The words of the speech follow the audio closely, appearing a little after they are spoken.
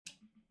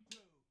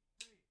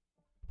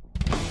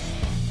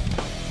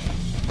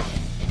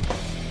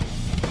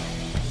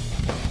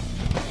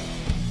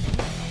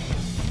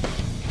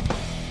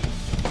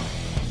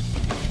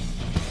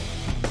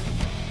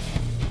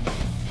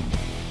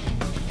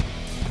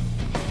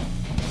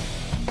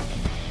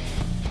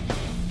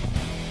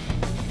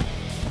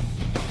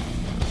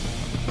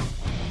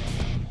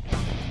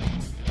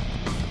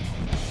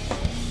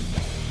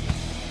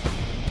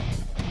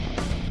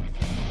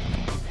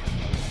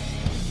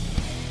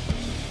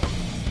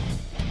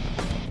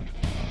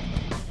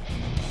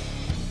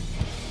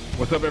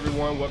What's up,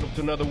 everyone? Welcome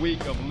to another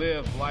week of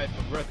Live Life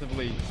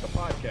Aggressively, the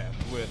podcast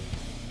with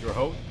your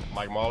host,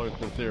 Mike Mahler and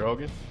Sincere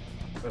Hogan.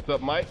 What's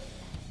up, Mike?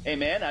 Hey,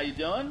 man, how you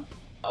doing?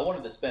 I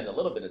wanted to spend a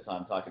little bit of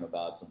time talking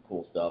about some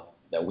cool stuff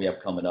that we have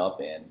coming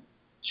up and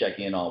check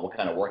in on what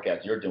kind of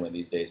workouts you're doing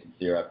these days,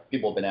 Sincere.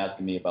 People have been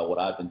asking me about what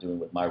I've been doing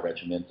with my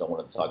regimen, so I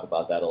wanted to talk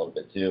about that a little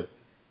bit too.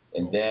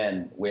 And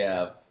then we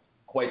have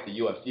quite the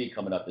UFC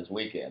coming up this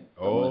weekend.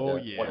 So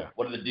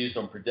wanted to do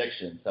some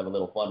predictions, have a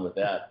little fun with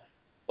that.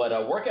 But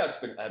workouts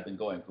have been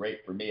going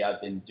great for me.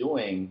 I've been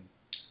doing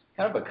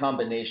kind of a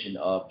combination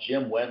of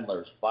Jim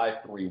Wendler's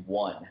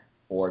 5-3-1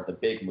 for the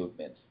big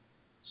movements,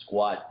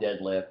 squat,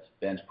 deadlift,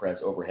 bench press,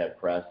 overhead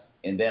press.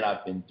 And then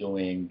I've been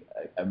doing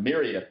a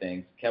myriad of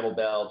things,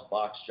 kettlebells,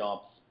 box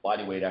jumps,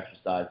 bodyweight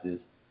exercises,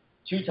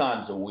 2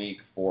 times a week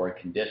for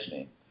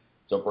conditioning.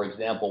 So, for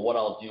example, what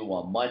I'll do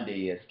on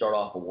Monday is start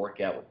off a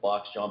workout with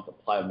box jump, a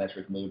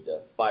plyometric move to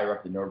fire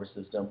up the nervous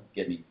system,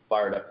 get me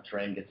fired up to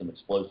train, get some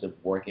explosive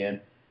work in.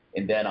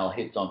 And then I'll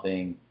hit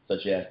something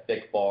such as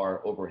thick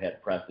bar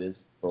overhead presses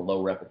for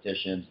low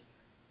repetitions.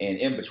 And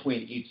in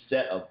between each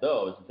set of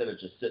those, instead of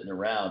just sitting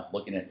around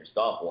looking at your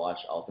stopwatch,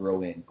 I'll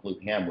throw in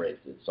glute ham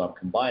raises. So I'm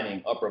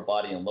combining upper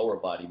body and lower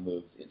body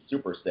moves in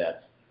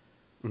supersets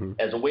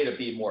as a way to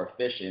be more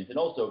efficient and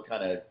also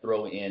kind of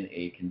throw in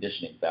a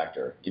conditioning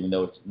factor. Even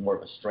though it's more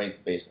of a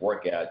strength-based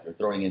workout, you're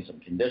throwing in some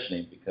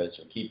conditioning because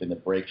you're keeping the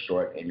break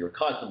short and you're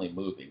constantly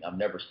moving. I'm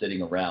never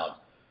sitting around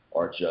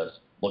or just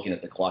looking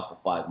at the clock for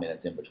 5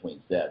 minutes in between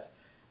sets.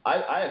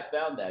 I have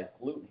found that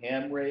glute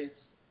ham raise,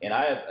 and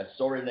I have a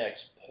Sorinex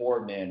Poor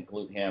Man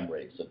glute ham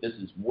raise, so this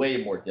is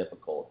way more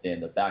difficult than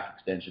the back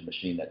extension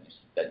machine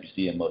that you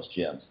see in most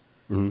gyms.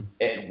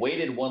 And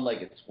weighted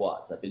one-legged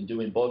squats. I've been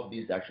doing both of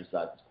these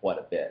exercises quite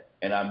a bit,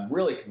 and I'm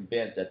really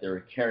convinced that they're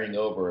carrying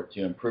over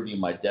to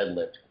improving my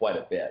deadlift quite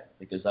a bit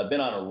because I've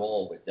been on a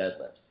roll with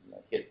deadlifts. I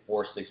hit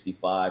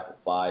 465 for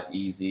 5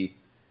 easy.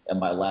 In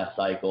my last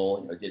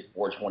cycle, did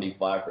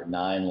 425 for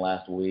 9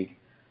 last week.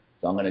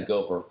 So I'm going to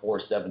go for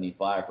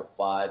 475 for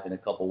 5 in a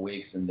couple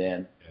weeks. And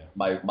then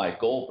my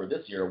goal for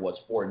this year was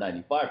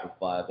 495 for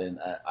 5. And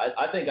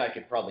I think I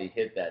could probably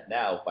hit that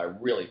now if I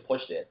really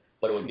pushed it.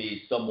 But it would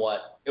be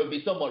somewhat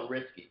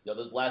risky.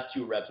 Those last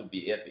 2 reps would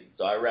be iffy.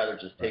 So I'd rather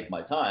just take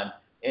my time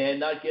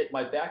and not get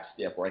my back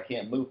stiff where I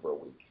can't move for a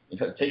week.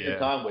 Take your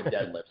time with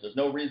deadlifts. There's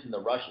no reason to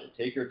rush it.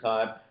 Take your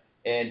time.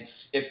 And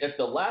if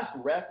the last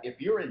rep, if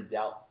you're in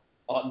doubt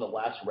on the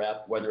last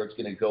rep, whether it's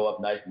going to go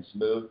up nice and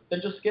smooth, then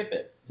just skip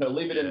it.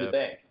 Leave it in the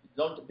bank.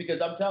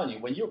 Because I'm telling you,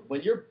 when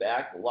your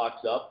back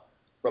locks up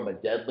from a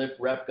deadlift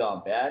rep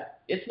gone bad,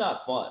 it's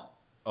not fun.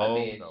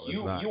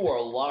 You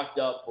are locked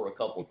up for a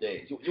couple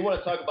days. You want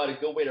to talk about a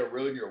good way to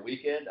ruin your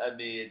weekend?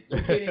 You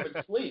can't even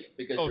sleep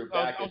because your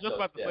back is so stiff. I was just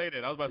about to say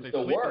that. I was about to say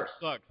sleeping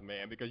sucks,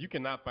 man, because you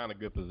cannot find a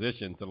good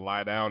position to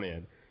lie down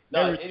in.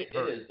 No, it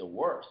is the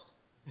worst.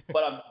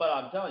 But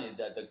I'm telling you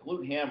that the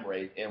glute ham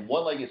raise and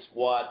one-legged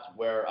squats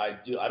where I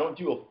don't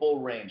do a full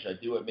range. I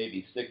do it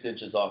maybe 6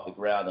 inches off the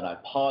ground and I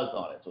pause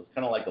on it. So it's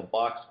kind of like a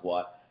box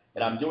squat,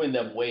 and I'm doing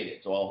them weighted.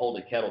 So I'll hold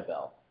a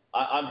kettlebell.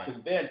 I'm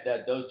convinced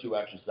that those 2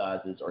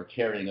 exercises are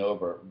carrying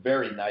over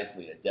very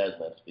nicely to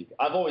deadlifts. Because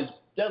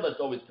deadlifts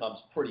always comes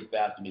pretty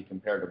fast to me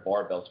compared to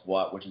barbell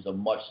squat, which is a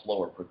much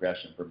slower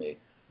progression for me.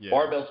 Yeah.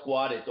 Barbell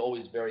squat is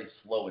always very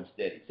slow and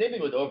steady. Same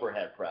thing with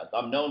overhead press.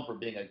 I'm known for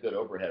being a good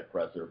overhead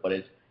presser, but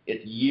it's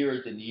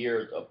years and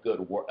years of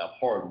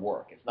hard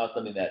work. It's not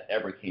something that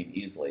ever came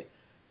easily.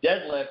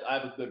 Deadlift, I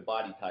have a good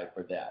body type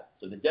for that.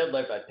 So the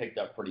deadlift I picked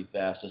up pretty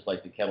fast, just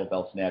like the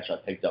kettlebell snatch I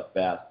picked up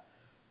fast.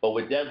 But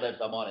with deadlifts,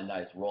 I'm on a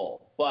nice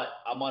roll. But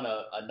I'm on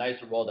a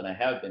nicer roll than I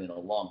have been in a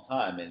long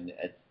time, and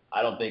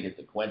I don't think it's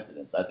a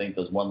coincidence. I think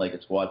those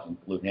one-legged squats and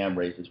glute ham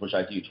raises, which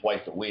I do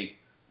twice a week,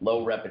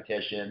 low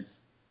repetitions,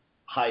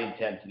 high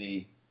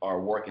intensity, are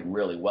working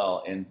really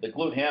well. And the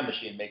glute ham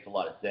machine makes a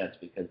lot of sense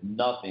because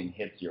nothing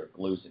hits your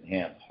glutes and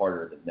hams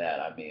harder than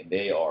that.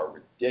 They are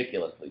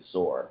ridiculously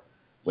sore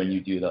when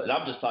you do those. And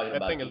I'm just talking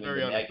about that thing is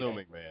very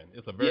unassuming, man.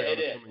 It's a very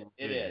unassuming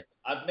it is.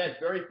 I've met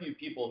very few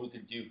people who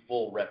can do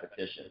full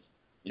repetitions.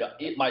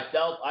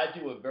 Myself, I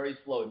do a very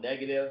slow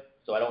negative,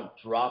 so I don't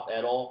drop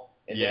at all.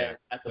 And then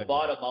at the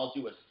bottom, I'll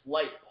do a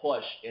slight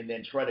push and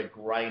then try to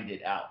grind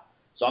it out.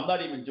 So I'm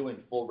not even doing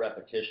full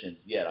repetitions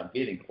yet. I'm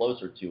getting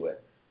closer to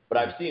it. But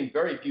I've seen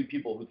very few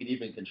people who can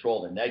even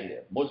control the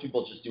negative. Most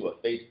people just do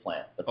a face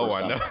plant.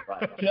 I know.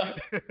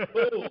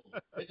 Boom.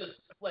 They just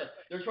split.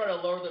 They're trying to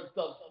lower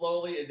themselves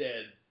slowly and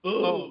then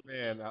boom. Oh,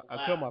 man.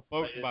 I tell my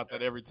folks about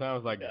that every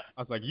time.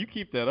 I was like, you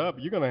keep that up,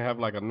 you're going to have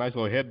like a nice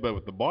little headbutt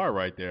with the bar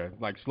right there.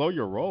 Like, slow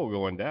your roll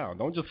going down.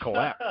 Don't just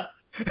collapse.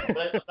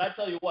 But I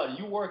tell you what,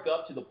 you work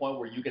up to the point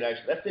where you can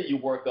actually, let's say you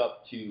work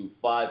up to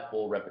 5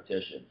 full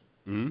repetitions.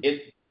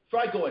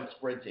 Try going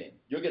sprinting.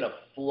 You're going to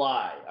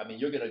fly.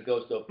 You're going to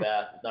go so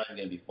fast, it's not even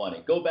going to be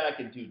funny. Go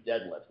back and do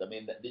deadlifts.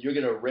 You're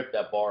going to rip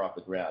that bar off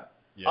the ground.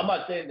 Yeah. I'm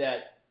not saying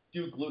that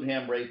do glute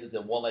ham raises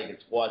and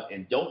one-legged squats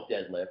and don't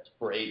deadlift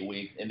for 8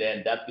 weeks, and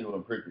then that's going to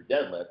improve your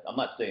deadlift. I'm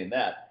not saying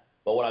that.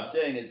 But what I'm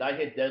saying is I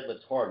hit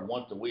deadlifts hard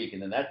once a week,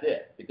 and then that's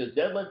it. Because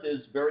deadlift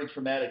is very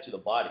traumatic to the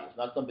body. It's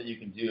not something you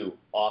can do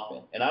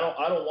often. And I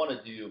don't want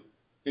to do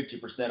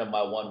 50% of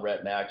my one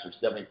rep max or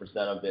 70%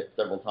 of it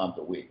several times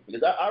a week.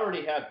 Because I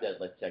already have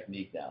deadlift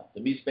technique now.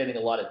 To me, spending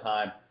a lot of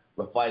time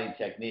refining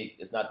technique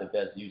is not the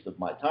best use of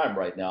my time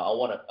right now. I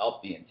want to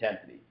up the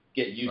intensity,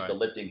 get used to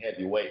lifting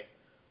heavy weights.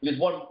 Because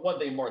one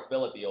thing Mark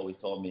Phillippe always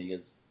told me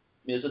is,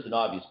 it's just an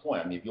obvious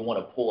point. I mean, if you want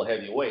to pull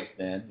heavy weights,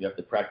 then you have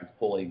to practice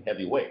pulling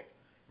heavy weights.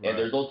 And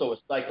there's also a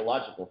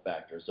psychological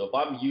factor. So if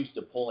I'm used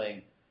to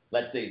pulling,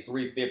 let's say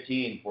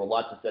 315 for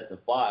lots of sets of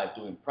 5,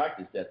 doing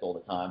practice sets all the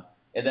time,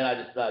 and then I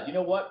decide, you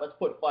know what, let's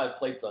put 5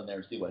 plates on there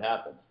and see what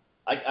happens.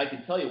 I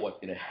can tell you what's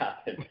going to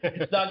happen.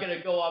 It's not going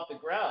to go off the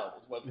ground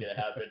is what's going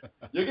to happen.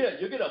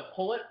 You're gonna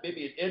pull it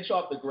maybe an inch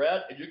off the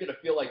ground, and you're going to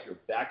feel like your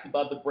back's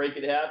about to break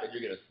in half, and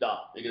you're going to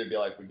stop. You're going to be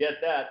like, forget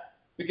that,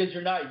 because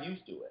you're not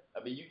used to it.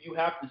 I mean, you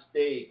have to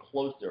stay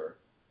closer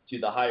to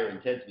the higher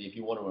intensity if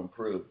you want to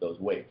improve those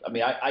weights. I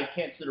mean, I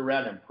can't sit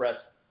around and press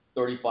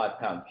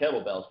 35-pound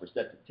kettlebells for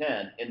sets of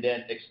 10 and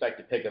then expect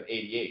to pick up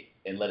 88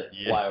 and let it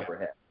fly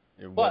overhead.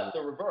 But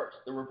the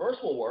reverse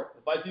will work.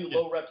 If I do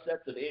low rep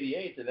sets of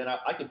 88s, and then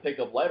I can pick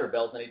up lighter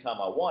bells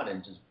anytime I want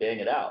and just bang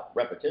it out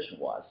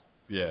repetition-wise.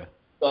 Yeah.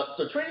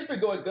 So training's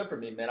been going good for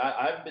me, man.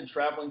 I haven't been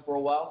traveling for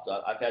a while,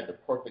 so I've had the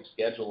perfect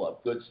schedule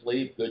of good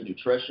sleep, good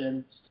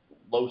nutrition,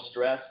 low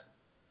stress,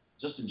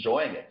 just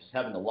enjoying it, just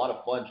having a lot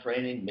of fun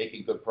training,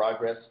 making good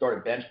progress.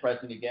 Started bench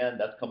pressing again.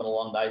 That's coming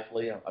along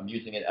nicely. I'm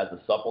using it as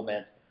a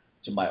supplement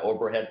to my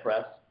overhead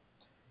press.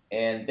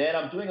 And then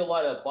I'm doing a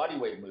lot of body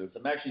weight moves.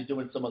 I'm actually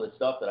doing some of the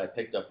stuff that I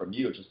picked up from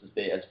you just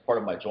as part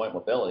of my joint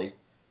mobility.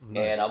 Mm-hmm.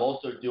 And I'm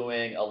also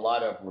doing a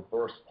lot of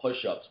reverse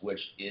push-ups, which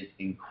is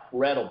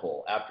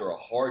incredible after a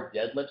hard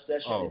deadlift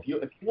session. Oh, if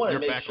you want to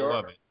make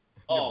sure,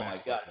 oh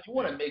my God, if you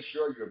want to make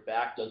sure your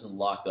back doesn't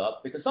lock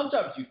up, because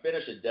sometimes you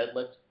finish a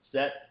deadlift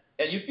set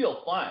and you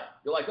feel fine.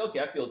 You're like, okay,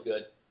 I feel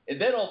good. And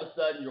then all of a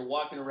sudden you're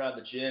walking around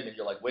the gym and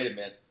you're like, wait a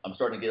minute, I'm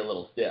starting to get a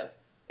little stiff.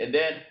 And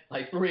then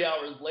like 3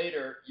 hours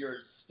later, you're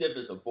stiff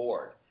as a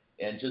board,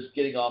 and just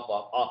getting off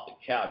the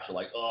couch, you're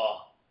like, oh.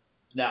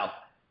 Now,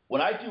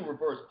 when I do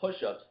reverse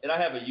push-ups, and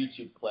I have a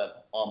YouTube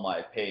clip on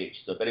my page,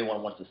 so if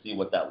anyone wants to see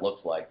what that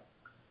looks like,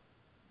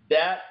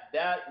 that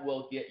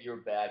will get your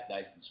back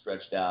nice and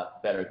stretched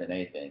out better than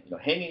anything. You know,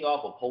 hanging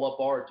off a pull-up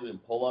bar, doing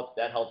pull-ups,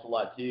 that helps a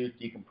lot too,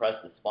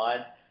 decompress the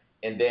spine,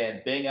 and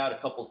then bang out a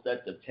couple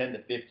sets of 10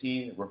 to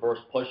 15 reverse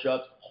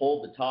push-ups,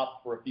 hold the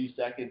top for a few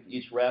seconds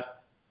each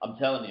rep. I'm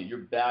telling you, your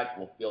back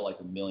will feel like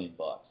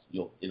 $1,000,000.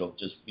 It'll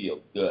just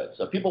feel good.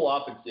 So people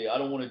often say, I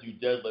don't want to do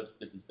deadlifts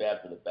because it's bad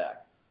for the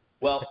back.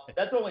 Well,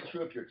 that's only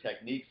true if your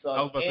technique sucks.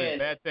 I was about to say,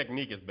 bad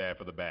technique is bad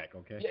for the back,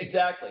 okay? Yeah,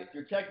 exactly. If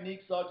your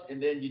technique sucks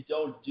and then you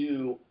don't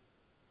do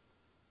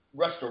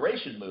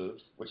restoration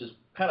moves, which is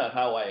kind of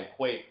how I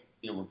equate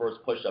the reverse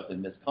push-up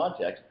in this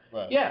context,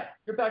 yeah,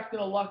 your back's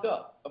going to lock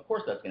up. Of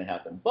course that's going to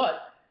happen.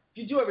 But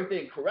if you do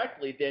everything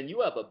correctly, then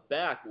you have a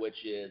back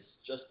which is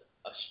just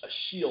a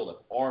shield of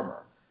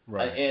armor.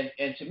 Right.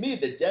 And to me,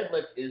 the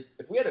deadlift is,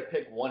 if we had to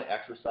pick one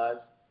exercise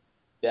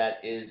that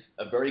is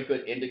a very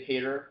good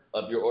indicator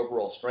of your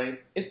overall strength,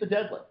 it's the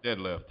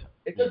deadlift.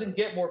 It doesn't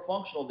get more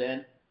functional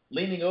than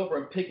leaning over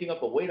and picking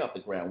up a weight off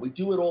the ground. We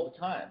do it all the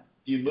time.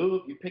 If you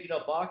move, you're picking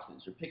up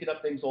boxes. You're picking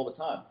up things all the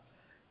time.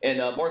 And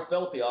Mark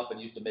Phillippe often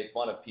used to make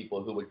fun of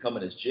people who would come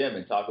in his gym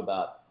and talk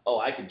about, oh,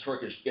 I can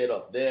Turkish get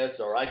up this,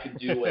 or I can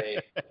do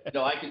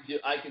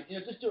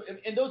just do,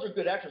 and those are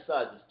good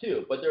exercises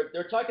too. But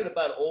they're talking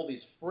about all these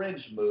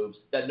fringe moves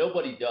that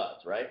nobody does,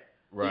 right?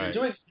 Right.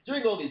 So you're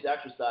doing all these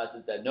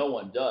exercises that no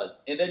one does,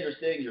 and then you're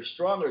saying you're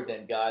stronger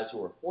than guys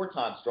who are 4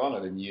 times stronger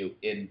than you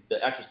in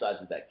the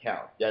exercises that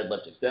count,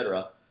 deadlift,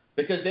 etc.,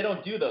 because they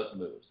don't do those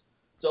moves.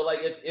 So like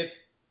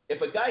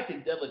if a guy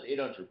can deadlift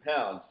 800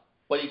 pounds,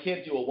 but he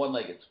can't do a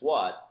one-legged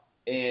squat,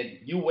 and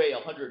you weigh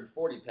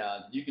 140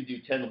 pounds, and you can do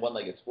 10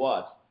 one-legged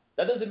squats,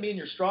 that doesn't mean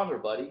you're stronger,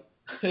 buddy.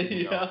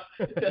 You know?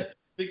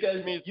 Because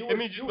it means you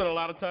spend a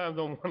lot of time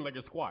on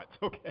one-legged squats,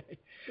 okay?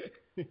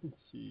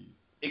 Jeez.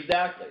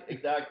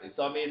 Exactly.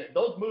 So, I mean,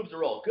 those moves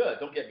are all good,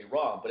 don't get me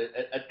wrong, but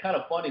it's kind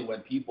of funny when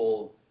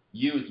people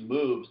use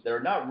moves that are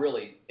not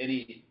really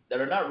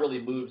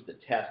moves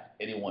that test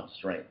anyone's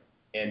strength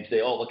and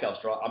say, oh, look how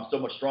strong, I'm so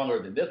much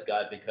stronger than this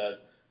guy because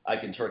I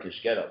can Turkish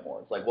get up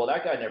more. It's like, well,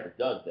 that guy never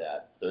does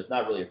that, so it's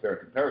not really a fair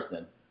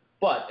comparison.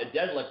 But a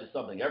deadlift is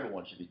something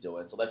everyone should be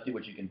doing, so let's see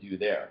what you can do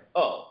there.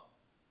 Oh,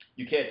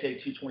 you can't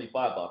take 225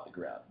 off the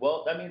ground.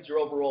 Well, that means your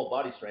overall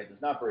body strength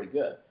is not very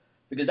good,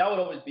 because that would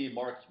always be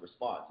Mark's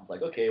response. It's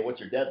like, okay, what's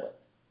your deadlift?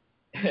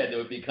 And it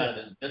would be kind of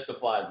this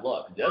mystified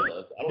look.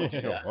 Deadlift? I don't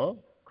do that. Well,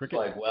 cricket.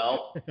 It's like,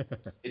 well,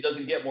 it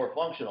doesn't get more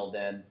functional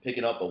than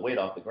picking up a weight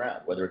off the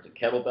ground, whether it's a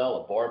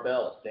kettlebell, a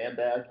barbell, a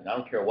sandbag, and I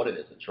don't care what it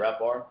is, a trap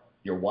bar.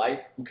 Your wife,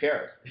 who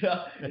cares?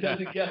 It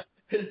doesn't get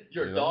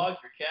your dog,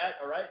 your cat,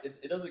 all right?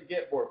 It doesn't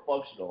get more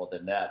functional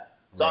than that.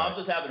 So I'm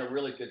just having a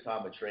really good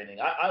time with training.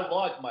 I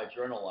log my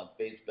journal on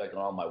Facebook and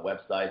on my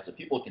website, so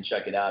people can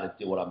check it out and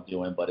see what I'm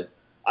doing. But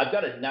I've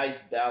got a nice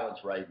balance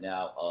right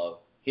now of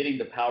hitting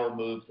the power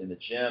moves in the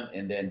gym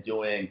and then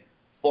doing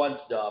fun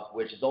stuff,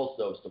 which is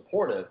also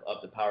supportive of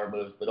the power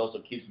moves, but also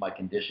keeps my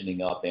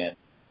conditioning up and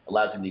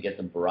allows me to get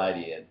some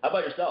variety in. How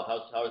about yourself?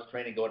 How is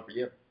training going for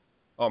you?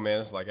 Oh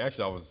man, it's like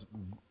actually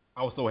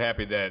I was so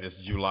happy that it's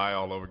July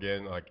all over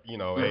again. Like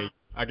hey,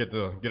 I get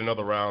to get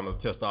another round of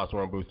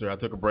testosterone booster. I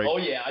took a break. Oh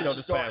yeah, I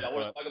just started. I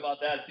want month. to talk about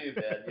that too,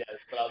 man. Yes,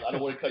 but I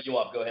don't want to cut you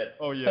off. Go ahead.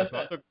 Oh yeah,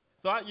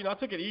 I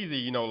took it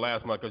easy,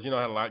 last month because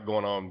I had a lot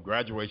going on,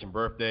 graduation,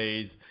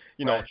 birthdays,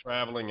 Right.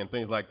 traveling and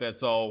things like that.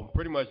 So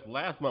pretty much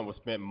last month was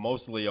spent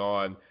mostly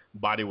on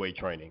body weight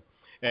training,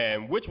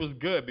 and which was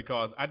good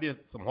because I did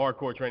some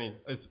hardcore training.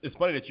 It's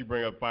funny that you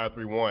bring up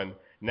 531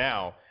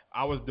 now.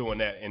 I was doing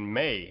that in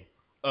May.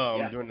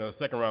 Yeah. During the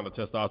second round of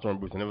testosterone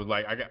boost, and it was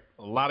like I got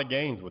a lot of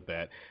gains with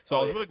that. So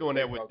I was really doing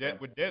that with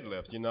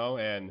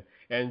deadlifts,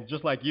 and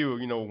just like you,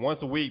 once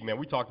a week, man.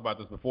 We talked about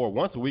this before.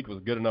 Once a week was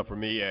good enough for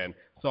me, and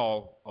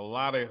saw a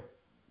lot of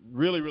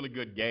really, really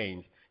good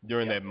gains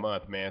during that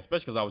month, man.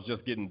 Especially because I was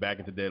just getting back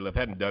into deadlift,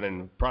 hadn't done it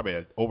in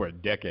probably over a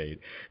decade,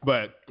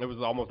 but it was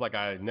almost like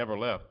I never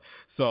left.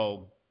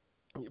 So,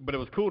 but it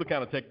was cool to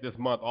kind of take this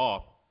month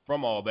off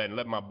from all that and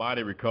let my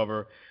body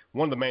recover.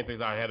 One of the main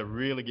things I had to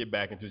really get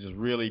back into is just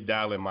really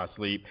dial in my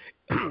sleep.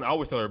 I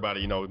always tell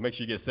everybody, make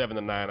sure you get 7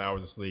 to 9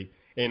 hours of sleep.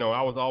 And,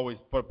 I was always,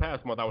 for the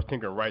past month, I was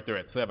tinkering right there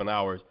at 7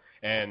 hours.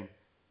 And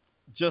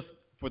just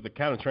for the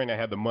kind of training I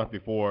had the month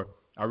before,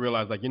 I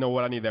realized, like, you know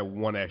what, I need that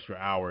 1 extra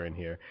hour in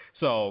here.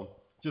 So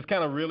just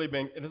kind of really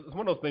it's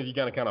one of those things you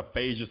kind of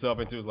phase yourself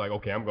into. It's like,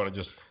 okay,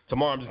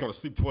 tomorrow I'm just going to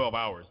sleep 12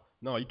 hours.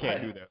 No, you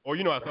can't do that. Or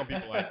how some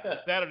people like,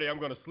 Saturday I'm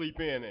going to sleep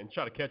in and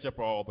try to catch up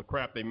on all the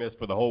crap they missed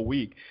for the whole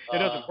week. It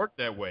doesn't work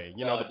that way.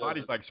 The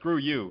body's like, screw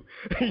you.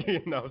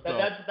 So.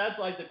 That's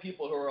like the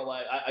people who are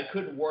like, I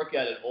couldn't work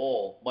at it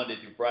all Monday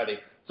through Friday,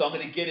 so I'm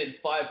going to get in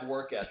 5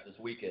 workouts this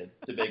weekend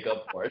to make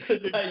up for it.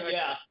 Exactly.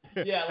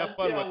 Yeah. Have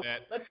fun with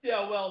that. Let's see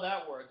how well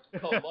that works.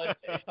 Come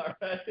Monday, all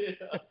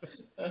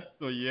right?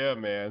 So yeah,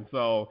 man.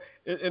 So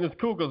and it's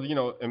cool because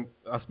and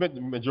I spent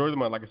the majority of the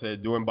month, like I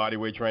said, doing body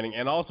weight training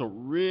and also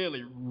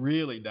really,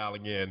 really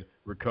dialing in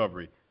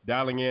recovery,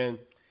 dialing in,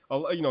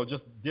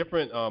 just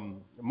different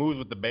moves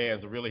with the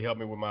bands to really help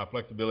me with my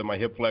flexibility, my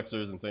hip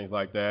flexors and things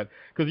like that.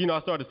 Because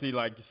I started to see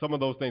like some of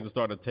those things are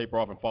starting to taper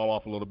off and fall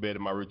off a little bit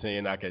in my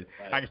routine. I could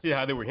see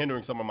how they were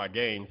hindering some of my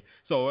gains.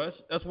 So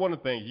that's one of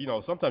the things.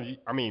 Sometimes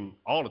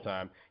all the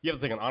time you have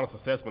to take an honest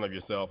assessment of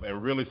yourself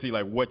and really see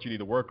like what you need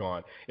to work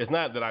on. It's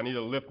not that I need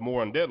to lift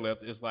more on deadlift.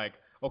 It's like,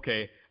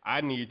 okay, I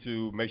need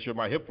to make sure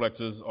my hip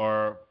flexors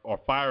are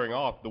firing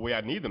off the way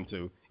I need them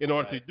to in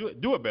order to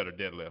do a better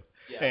deadlift.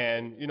 Yeah.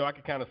 And, I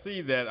could kind of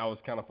see that I was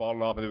kind of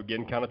falling off and they were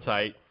getting kind of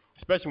tight,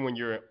 especially when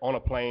you're on a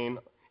plane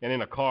and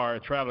in a car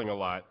traveling a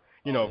lot.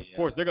 Of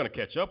course, they're going to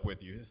catch up with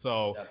you.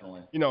 So,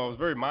 Definitely. I was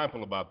very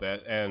mindful about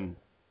that. And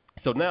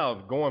so now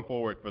going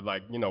forward for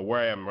like, where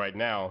I am right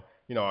now,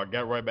 I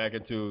got right back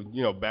into,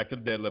 back to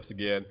the deadlifts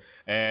again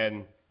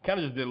and kind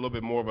of just did a little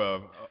bit more of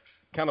a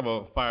kind of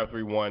a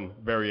 5-3-1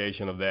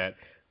 variation of that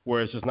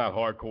where it's just not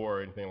hardcore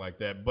or anything like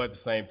that. But at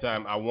the same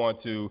time, I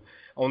want to,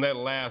 on that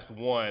last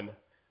one,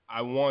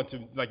 I want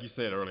to, like you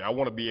said earlier, I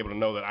want to be able to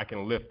know that I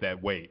can lift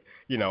that weight,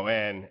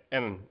 and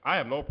I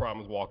have no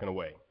problems walking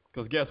away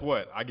because guess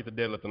what? I get to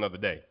deadlift another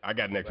day. I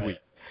got next week,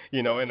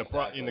 and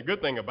the good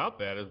thing about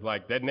that is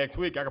like that next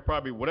week I could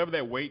probably, whatever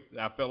that weight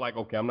I felt like,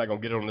 okay, I'm not going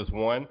to get it on this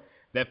one,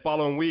 that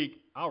following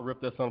week, I'll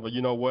rip that son of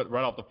a,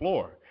 right off the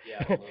floor.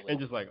 Yeah, and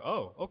just like,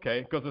 oh,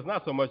 okay, because it's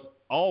not so much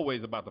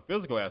always about the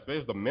physical aspect,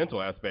 it's the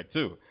mental aspect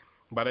too.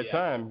 By that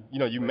time,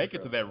 you make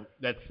it to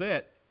that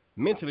set,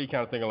 mentally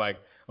kind of thinking like,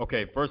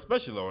 okay, first,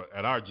 especially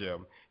at our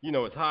gym,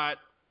 it's hot.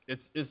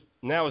 It's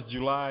now it's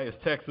July. It's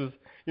Texas.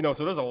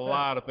 So there's a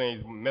lot of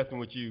things messing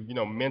with you.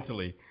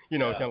 Mentally.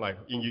 It's kind of like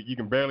you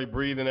can barely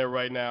breathe in there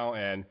right now,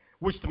 and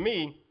which to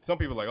me, some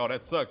people are like, oh,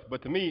 that sucks.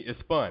 But to me, it's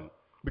fun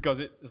because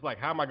it's like,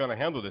 how am I going to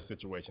handle this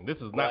situation? This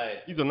is not.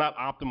 These are not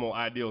optimal,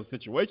 ideal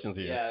situations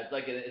here. Yeah, it's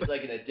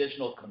like an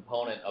additional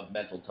component of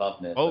mental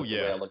toughness. Oh, That's the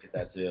way I look at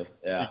that too.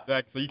 Yeah.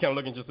 Exactly. So you kind of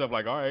look at yourself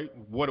like, all right,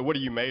 what are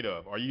you made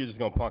of? Are you just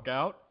going to punk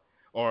out?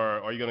 Or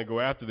are you going to go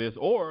after this?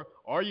 Or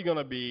are you going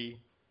to be,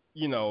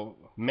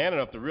 man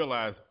enough to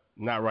realize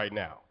not right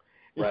now?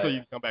 And so you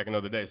can come back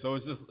another day. So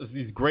it's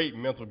these great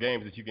mental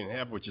games that you can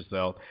have with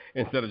yourself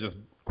instead of just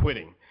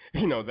quitting.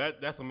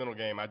 That's a mental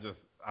game I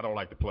don't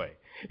like to play.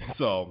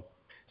 So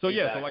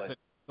yeah, so like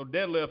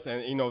deadlifts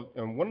and,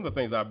 and one of the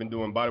things I've been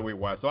doing bodyweight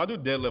wise, so I do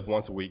deadlift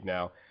once a week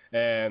now.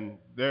 And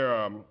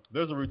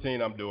there's a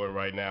routine I'm doing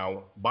right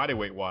now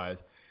bodyweight wise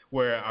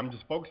where I'm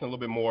just focusing a little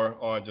bit more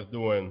on just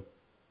doing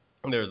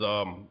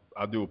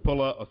I'll do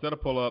a set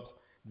of pull-ups,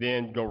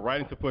 then go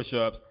right into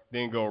push-ups,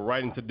 then go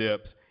right into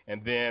dips,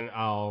 and then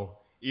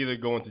I'll either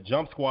go into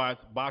jump squats,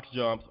 box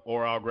jumps,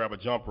 or I'll grab a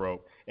jump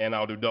rope and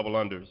I'll do double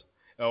unders,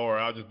 or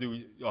I'll just do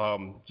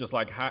just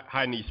like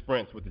high knee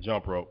sprints with the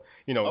jump rope,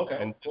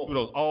 and do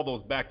all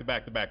those back to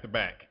back to back to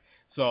back.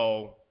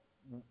 So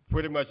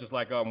pretty much it's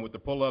like with the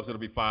pull-ups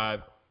it'll be 5,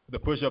 the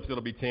push-ups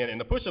it'll be 10,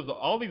 and the push-ups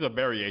all these are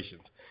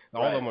variations.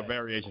 All of them are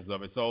variations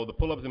of it. So the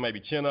pull-ups, it may be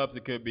chin-ups.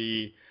 It could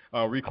be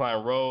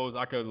recline rows.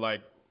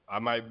 I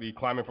might be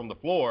climbing from the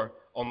floor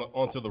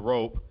onto the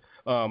rope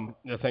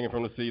that's hanging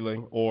from the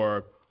ceiling,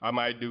 or I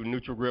might do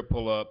neutral grip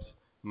pull-ups,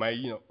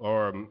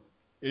 or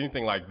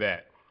anything like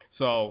that.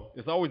 So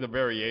it's always a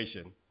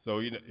variation.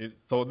 So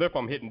so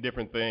therefore I'm hitting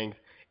different things,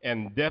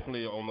 and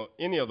definitely on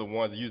any of the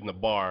ones using the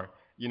bar,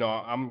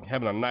 I'm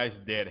having a nice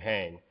dead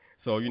hang.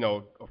 So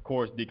of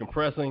course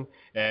decompressing,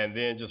 and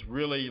then just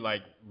really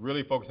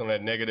focus on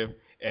that negative,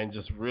 and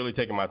just really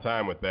taking my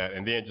time with that,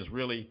 and then just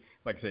really,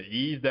 like I said,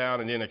 ease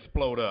down and then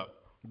explode up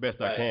the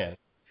best I can.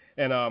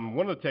 And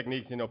one of the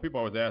techniques, people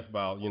always ask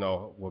about,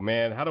 well,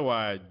 man, how do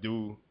I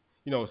do,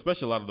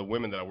 especially a lot of the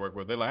women that I work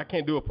with, they're like, I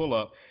can't do a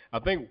pull-up. I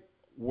think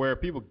where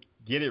people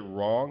get it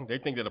wrong, they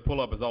think that a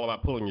pull-up is all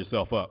about pulling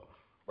yourself up.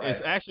 Right.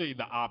 It's actually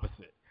the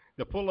opposite.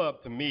 The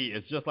pull-up, to me,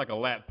 is just like a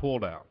lat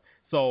pull-down.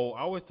 So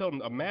I always tell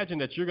them, imagine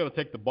that you're going to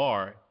take the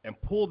bar and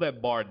pull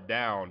that bar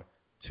down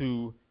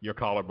to your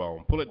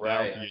collarbone. Pull it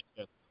down to your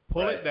chest.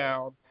 Pull it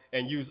down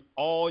and use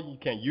all you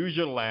can. Use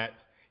your lats,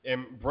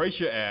 embrace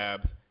your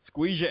abs,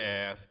 squeeze your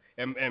ass,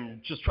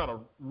 and just try to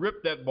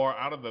rip that bar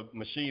out of the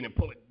machine and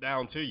pull it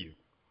down to you.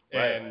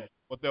 Right. And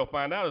what they'll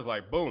find out is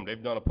like, boom,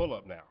 they've done a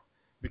pull-up now,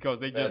 because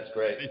they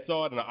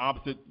saw it in the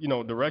opposite,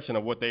 direction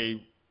of what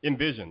they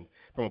envisioned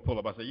from a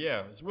pull-up. I said,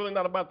 yeah, it's really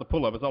not about the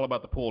pull-up. It's all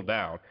about the pull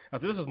down. I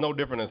said, this is no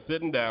different than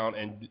sitting down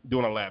and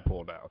doing a lat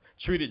pull down.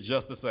 Treat it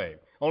just the same.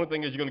 Only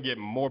thing is you're going to get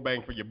more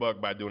bang for your buck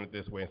by doing it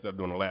this way instead of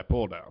doing a lat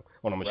pull down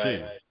on a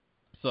machine. Right.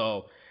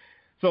 So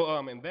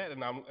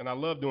and I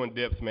love doing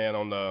dips, man,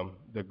 on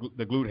the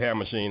glute ham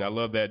machine. I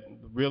love that,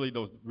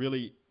 those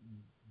really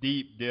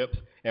deep dips,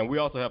 and we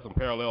also have some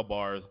parallel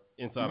bars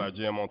inside our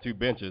gym on 2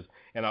 benches,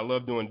 and I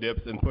love doing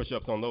dips and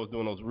push-ups on those,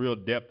 doing those real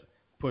depth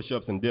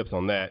push-ups and dips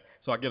on that.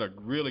 So I get a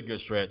really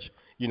good stretch,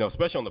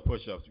 especially on the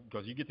push-ups,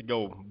 because you get to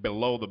go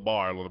below the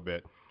bar a little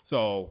bit.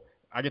 So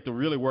I get to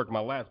really work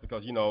my lats,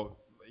 because,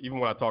 even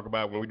when I talk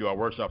about when we do our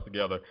workshops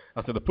together,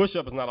 I said the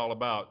push-up is not all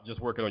about just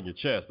working on your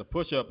chest. The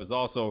push-up is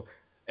also,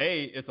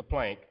 it's a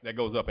plank that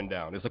goes up and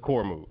down. It's a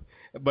core move.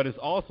 But it's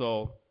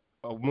also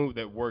a move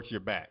that works your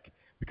back,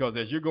 because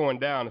as you're going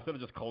down, instead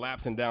of just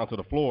collapsing down to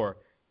the floor,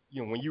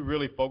 when you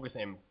really focus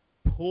and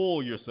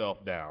pull yourself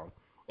down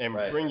and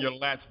bring your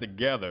lats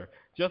together,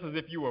 just as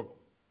if you were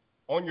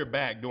on your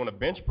back doing a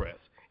bench press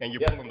and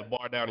you're pulling the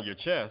bar down to your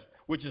chest,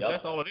 which is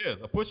that's all it is.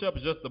 A push-up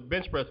is just the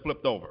bench press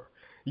flipped over,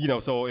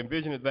 so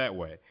envision it that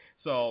way.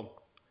 So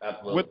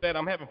with that,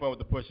 I'm having fun with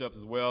the push-ups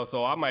as well.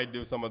 So I might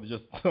do some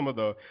of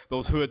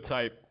those hood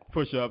type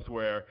push-ups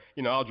where,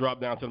 I'll drop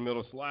down to the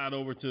middle, slide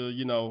over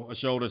to, a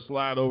shoulder,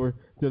 slide over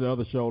to the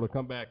other shoulder,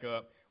 come back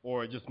up,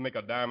 or just make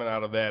a diamond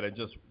out of that, and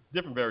just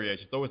different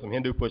variations. Throw in some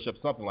Hindu push-ups,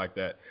 something like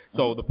that.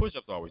 So the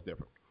push-ups are always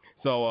different.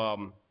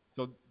 So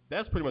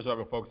that's pretty much what I've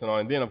been focusing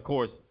on. And then, of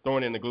course,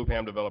 throwing in the glute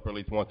ham developer at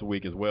least once a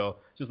week as well.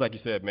 Just like you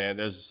said, man,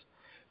 there's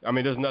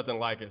nothing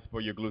like it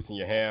for your glutes and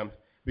your hams,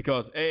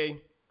 because,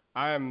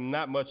 I am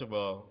not much of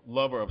a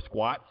lover of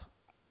squats,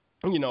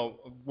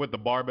 with the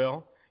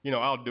barbell.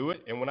 I'll do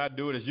it, and when I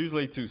do it, it's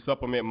usually to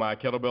supplement my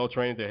kettlebell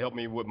training to help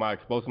me with my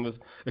explosiveness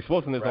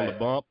on the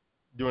bump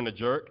during the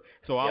jerk.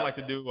 So I like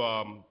to do,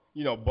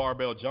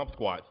 barbell jump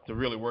squats to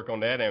really work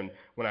on that. And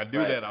when I do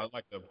that, I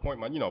like to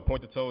point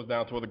the toes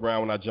down toward the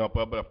ground when I jump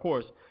up. But of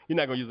course, you're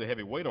not going to use a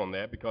heavy weight on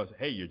that, because,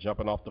 hey, you're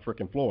jumping off the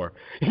freaking floor,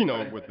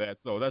 with that.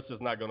 So that's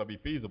just not going to be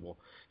feasible.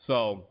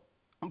 So,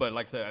 but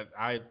like I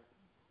said,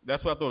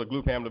 that's why I throw the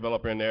glute ham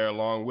developer in there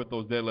along with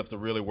those deadlifts to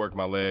really work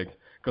my legs,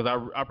 because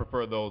I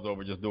prefer those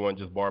over just doing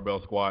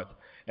barbell squats.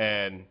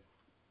 And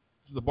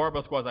the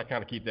barbell squats, I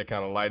kind of keep that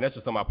kind of light. That's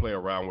just something I play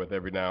around with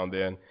every now and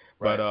then.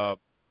 Right. But,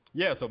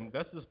 so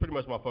that's just pretty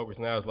much my focus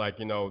now is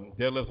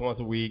deadlifts once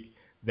a week,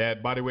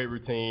 that body weight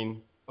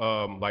routine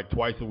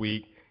twice a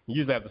week. You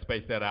usually have to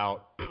space that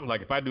out.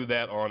 Like if I do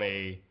that on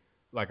a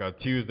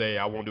Tuesday,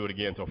 I won't do it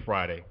again until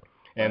Friday.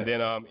 And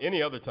then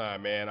any other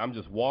time, man, I'm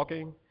just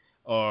walking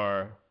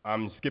or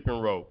I'm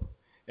skipping rope.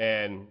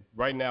 And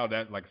right now,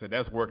 that, like I said,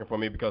 that's working for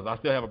me, because I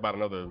still have about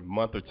another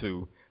month or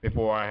two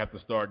before I have to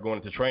start going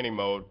into training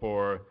mode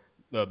for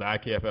the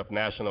IKFF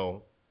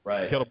National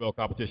kettlebell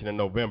competition in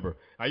November.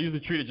 I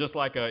usually treat it just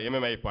like a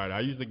MMA fighter.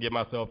 I usually give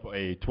myself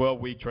a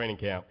 12-week training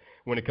camp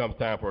when it comes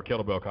time for a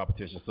kettlebell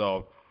competition.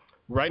 So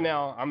right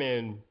now, I'm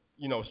in,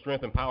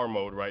 strength and power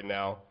mode right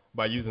now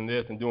by using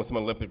this and doing some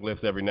Olympic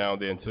lifts every now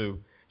and then too,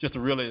 just to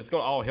really, it's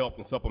going to all help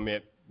and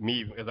supplement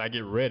me as I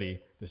get ready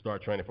to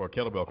start training for a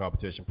kettlebell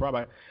competition.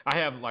 Probably, I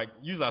have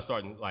usually I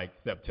start in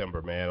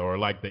September, man, or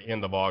the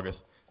end of August,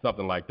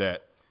 something like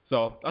that.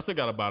 So I still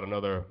got about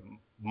another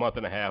month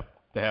and a half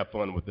to have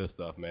fun with this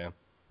stuff, man.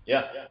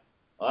 Yeah.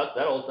 Well,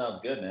 that all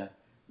sounds good, man.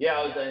 Yeah,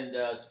 I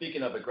was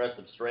speaking of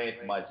aggressive strength,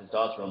 my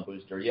testosterone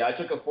booster. Yeah, I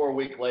took a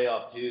 4-week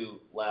layoff too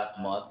last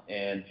month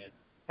and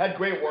had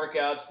great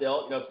workouts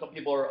still. Some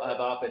people have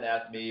often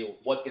asked me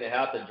what's going to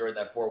happen during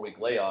that 4-week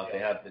layoff. They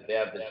have this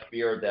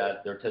fear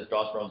that their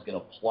testosterone is going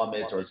to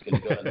plummet or it's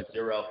going to go down to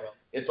zero.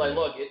 It's like,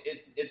 look,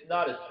 it's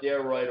not a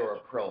steroid or a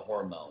pro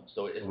hormone,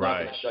 so it's not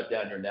going to shut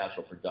down your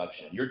natural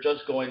production. You're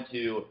just going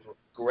to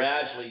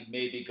gradually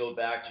maybe go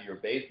back to your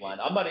baseline.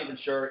 I'm not even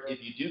sure if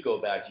you do go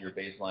back to your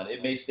baseline.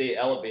 It may stay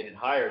elevated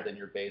higher than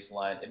your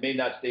baseline. It may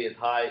not stay as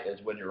high as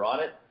when you're on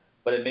it,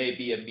 but it may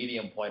be a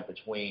medium point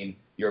between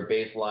your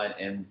baseline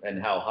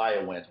and how high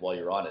it went while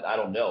you're on it. I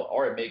don't know.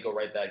 Or it may go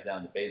right back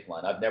down to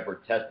baseline. I've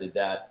never tested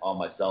that on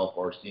myself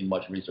or seen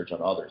much research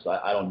on others.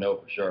 I don't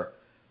know for sure.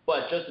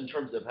 But just in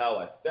terms of how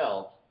I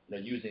felt,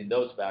 using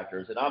those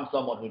factors, and I'm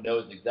someone who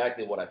knows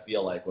exactly what I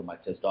feel like when my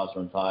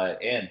testosterone's high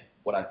and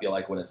what I feel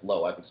like when it's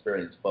low. I've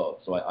experienced both,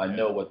 so I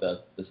know what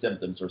the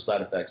symptoms or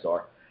side effects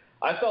are.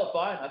 I felt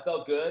fine. I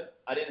felt good.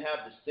 I didn't have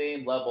the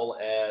same level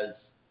as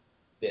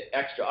the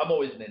extra. I'm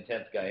always an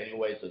intense guy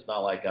anyway, so it's not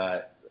like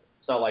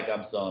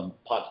I'm some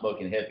pot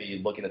smoking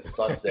hippie looking at the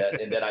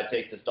sunset and then I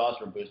take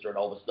testosterone booster and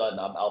all of a sudden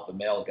I'm alpha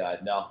male guy.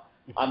 No,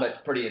 I'm a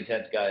pretty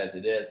intense guy as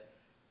it is.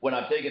 When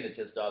I'm taking the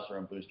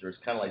testosterone booster, it's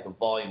kind of like the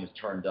volume is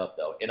turned up,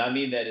 though. And I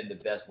mean that in the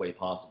best way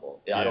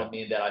possible. Yeah. I don't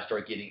mean that I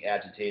start getting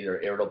agitated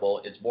or irritable.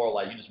 It's more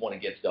like you just want to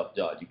get stuff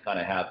done. You kind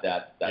of have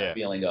that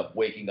feeling of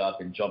waking up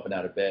and jumping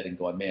out of bed and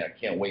going, man, I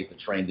can't wait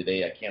to train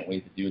today. I can't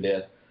wait to do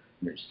this.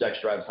 Your sex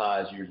drive's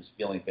high, so you're just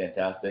feeling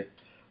fantastic.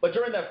 But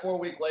during that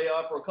 4-week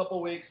layoff, for a couple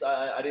of weeks,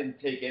 I didn't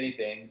take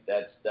anything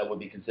that would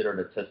be considered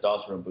a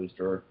testosterone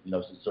booster,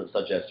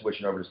 such as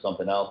switching over to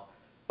something else.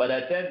 But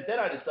then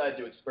I decided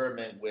to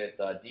experiment with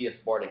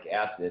D-aspartic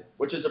acid,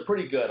 which is a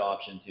pretty good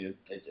option too.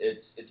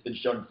 It's been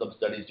shown in some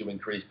studies to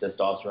increase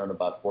testosterone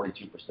about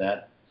 42%,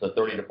 so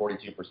 30 to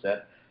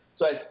 42%.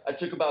 So I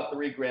took about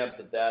 3 grams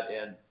of that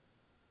and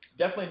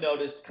definitely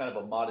noticed kind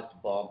of a modest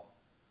bump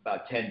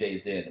about 10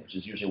 days in, which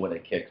is usually when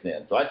it kicks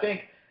in. So I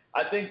think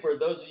for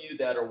those of you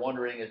that are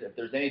wondering is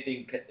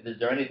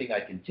there anything I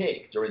can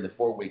take during the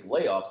 4-week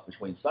layoffs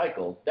between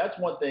cycles, that's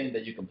one thing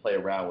that you can play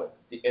around with.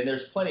 And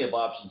there's plenty of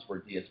options for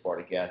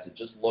D-aspartic acid.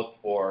 Just look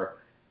for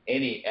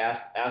any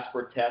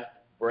Aspartest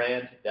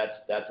brand.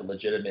 That's a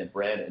legitimate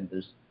brand, and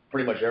there's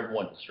pretty much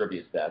everyone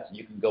distributes that. So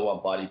you can go on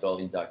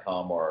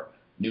bodybuilding.com or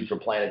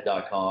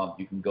NutriPlanet.com.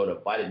 You can go to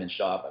Vitamin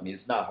Shop. I mean,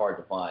 it's not hard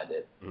to find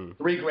it.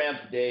 3 grams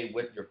a day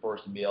with your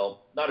first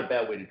meal, not a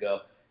bad way to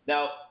go.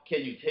 Now,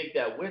 can you take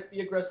that with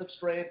the aggressive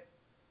strain?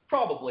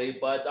 Probably,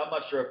 but I'm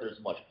not sure if there's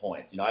much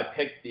point. I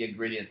picked the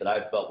ingredients that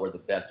I felt were the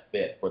best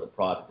fit for the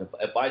product.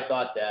 If I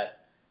thought that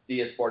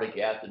D-aspartic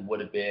acid would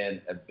have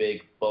been a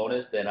big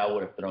bonus, then I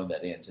would have thrown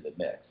that into the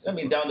mix. I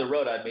mean, down the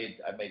road, I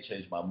may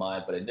change my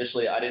mind, but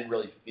initially, I didn't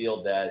really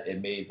feel that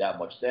it made that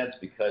much sense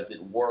because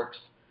it works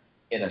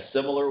in a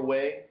similar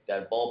way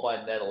that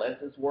Bulbine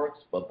Netalensis works,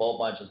 but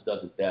Bulbine just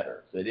does it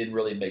better. So it didn't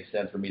really make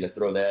sense for me to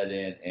throw that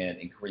in and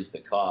increase the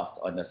cost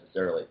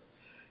unnecessarily.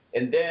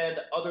 And then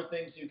other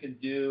things you can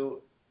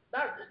do, it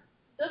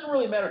doesn't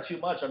really matter too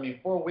much. I mean,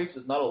 4 weeks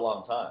is not a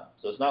long time.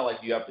 So it's not like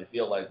you have to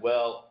feel like,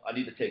 well, I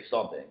need to take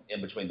something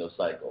in between those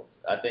cycles.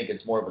 I think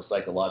it's more of a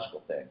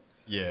psychological thing.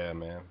 Yeah,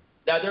 man.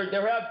 Now,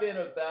 there have been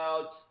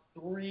about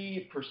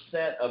 3%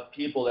 of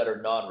people that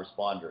are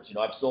non-responders.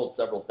 I've sold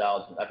several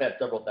thousand. I've had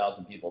several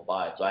thousand people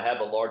buy it. So I have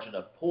a large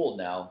enough pool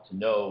now to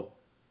know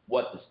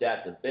what the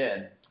stats have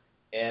been.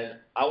 And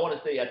I want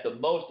to say at the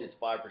most it's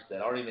 5%. I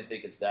don't even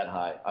think it's that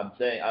high. I'm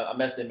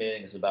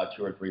estimating it's about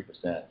 2 or 3%.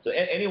 So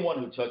anyone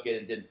who took it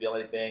and didn't feel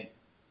anything,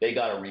 they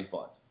got a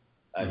refund.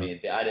 I mean,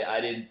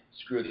 I didn't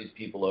screw these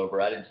people over.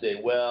 I didn't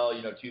say, well,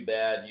 too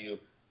bad you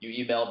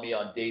emailed me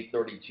on day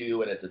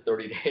 32 and it's a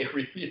 30-day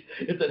review.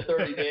 It's a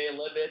 30-day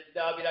limit.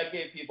 No, I mean, I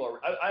gave people.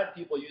 I had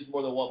people use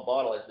more than one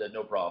bottle. I said,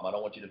 no problem. I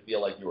don't want you to feel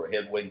like you were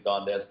hoodwinked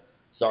on this.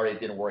 Sorry, it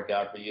didn't work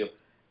out for you.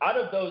 Out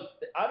of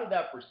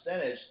that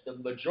percentage, the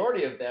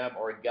majority of them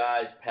are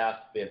guys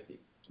past 50.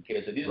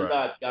 Okay, so these are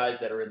not guys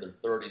that are in their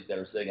 30s that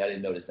are saying I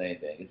didn't notice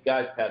anything. It's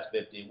guys past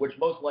 50, which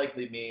most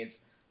likely means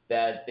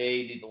that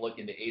they need to look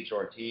into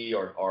HRT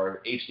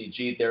or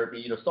HCG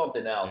therapy,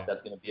 something else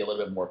that's going to be a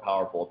little bit more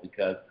powerful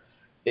because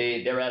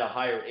they're at a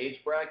higher age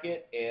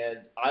bracket, and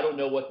I don't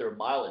know what their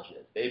mileage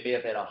is. They may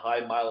have had a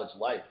high mileage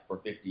life for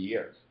 50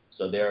 years.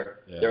 So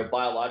their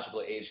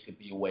biological age could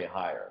be way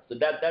higher. So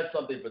that's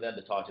something for them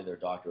to talk to their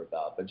doctor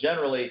about. But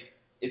generally,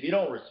 if you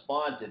don't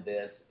respond to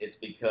this, it's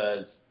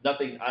because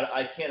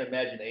I can't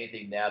imagine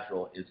anything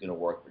natural is going to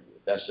work for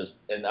you.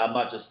 And I'm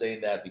not just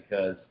saying that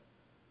because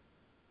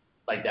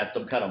like that's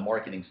some kind of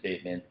marketing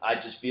statement. I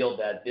just feel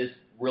that this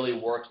really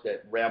works to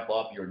ramp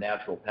up your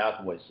natural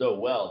pathway so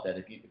well that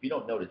if you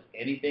don't notice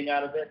anything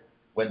out of it,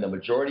 when the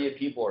majority of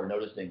people are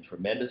noticing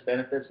tremendous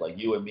benefits, like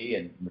you and me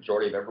and the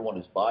majority of everyone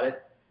who's bought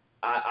it,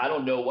 I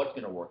don't know what's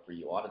going to work for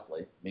you,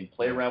 honestly. I mean,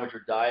 play around with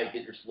your diet,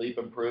 get your sleep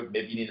improved.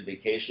 Maybe you need a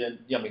vacation.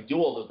 Do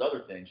all those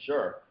other things,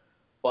 sure.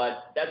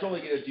 But that's only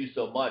going to do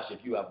so much if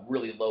you have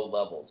really low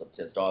levels of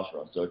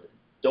testosterone. So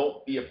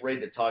don't be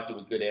afraid to talk to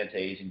a good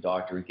anti-aging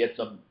doctor. Get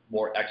some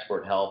more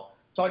expert help.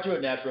 Talk to a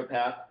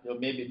naturopath.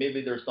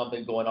 Maybe there's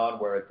something going on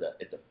where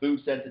it's a food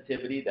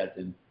sensitivity that's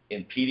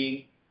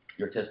impeding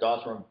your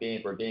testosterone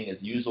being as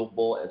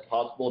usable as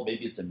possible.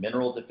 Maybe it's a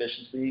mineral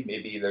deficiency.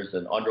 Maybe there's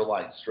an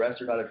underlying stress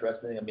you're not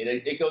addressing. I mean,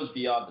 it goes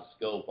beyond the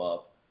scope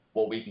of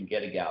what we can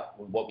get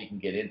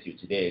into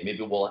today.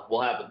 Maybe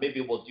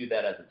we'll do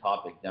that as a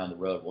topic down the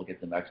road. We'll get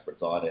some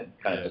experts on and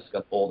kind of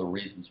discuss all the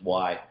reasons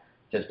why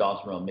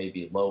testosterone may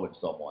be low in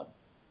someone.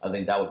 I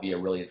think that would be a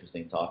really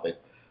interesting topic.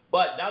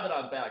 But now that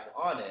I'm back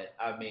on it,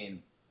 I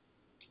mean,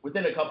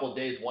 within a couple of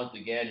days, once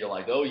again, you're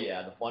like, oh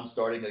yeah, the fun's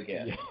starting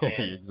again.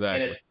 Exactly.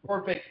 And it's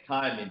perfect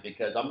timing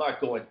because I'm not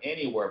going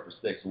anywhere for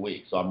 6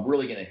 weeks, so I'm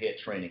really going to hit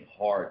training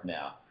hard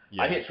now.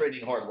 I hit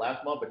training hard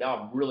last month, but now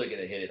I'm really going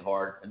to hit it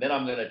hard. And then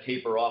I'm going to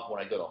taper off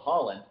when I go to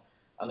Holland.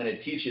 I'm going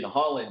to teach in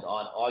Holland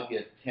on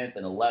August 10th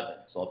and 11th.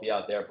 So I'll be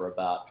out there for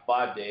about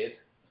 5 days.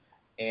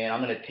 And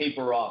I'm going to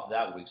taper off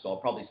that week. So I'll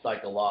probably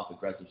cycle off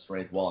aggressive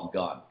strength while I'm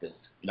gone because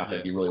you're not going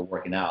to be really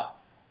working out.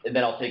 And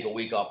then I'll take a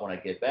week off when I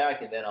get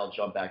back, and then I'll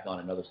jump back on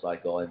another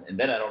cycle. And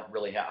then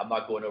I'm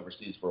not going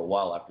overseas for a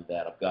while after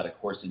that. I've got a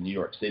course in New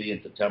York City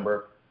in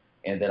September.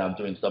 And then I'm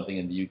doing something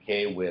in the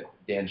UK with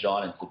Dan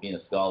John and Sabina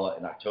Scala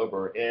in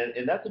October,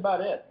 and that's about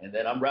it. And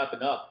then I'm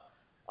wrapping up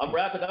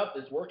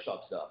this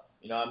workshop stuff.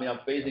 You know, I mean, I'm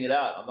phasing it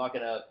out. I'm not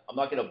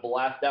gonna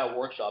blast out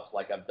workshops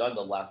like I've done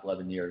the last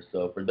 11 years.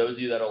 So for those of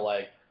you that are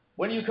like,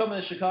 when are you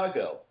coming to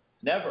Chicago?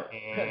 Never.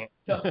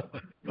 When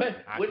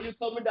are you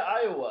coming to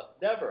Iowa?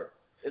 Never.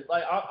 It's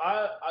like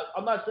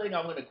I'm not saying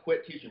I'm going to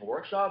quit teaching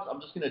workshops.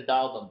 I'm just going to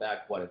dial them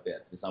back quite a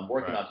bit because I'm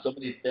working on so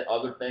many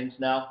other things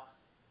now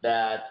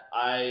that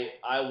I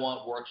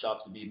want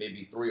workshops to be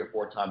maybe 3 or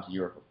 4 times a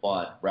year for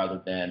fun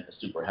rather than a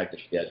super hectic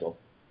schedule.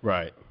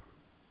 Right.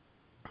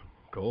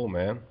 Cool,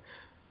 man.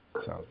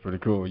 Sounds pretty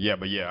cool. Yeah,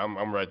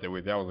 I'm right there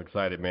with you. I was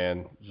excited,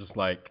 man. Just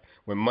like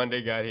when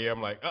Monday got here,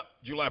 I'm like, oh,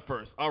 July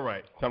 1st. All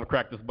right, time to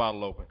crack this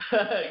bottle open.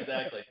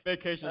 Exactly.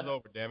 Vacation's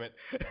over, damn it.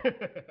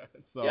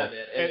 So, yeah,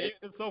 man.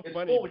 It's so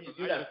funny. Cool when you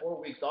do that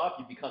 4 weeks off,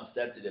 you become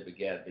sensitive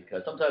again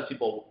because sometimes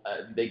people,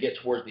 they get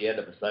towards the end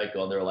of a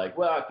cycle and they're like,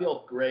 well, I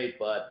feel great,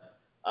 but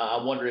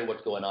I'm wondering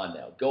what's going on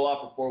now. Go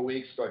off for 4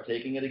 weeks, start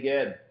taking it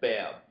again,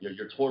 bam, you're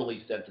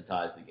totally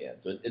sensitized again.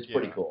 So it's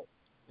pretty cool.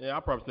 Yeah,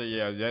 I'll probably say,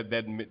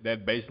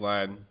 that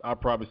baseline, I'll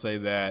probably say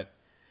that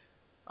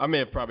I may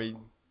have probably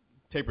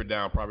tapered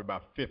down probably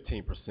about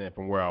 15%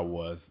 from where I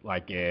was,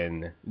 like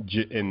in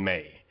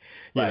May.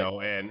 You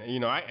know, and you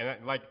know,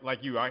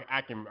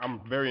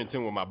 I'm very in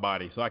tune with my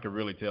body, so I can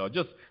really tell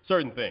just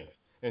certain things.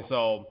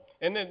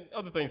 And then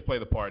other things play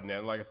the part in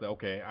that. Like I said,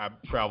 okay, I've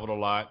traveled a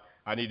lot.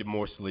 I needed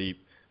more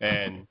sleep.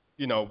 And,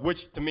 you know, which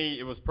to me,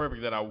 it was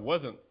perfect that I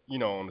wasn't, you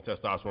know, on the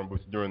testosterone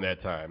booster during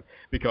that time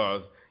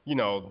because, you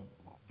know,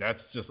 that's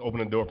just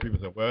opening the door for people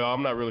to say, well,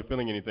 I'm not really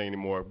feeling anything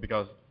anymore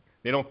because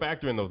they don't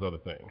factor in those other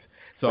things.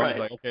 So I was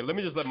like, okay, let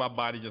me just let my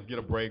body just get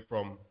a break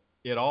from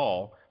it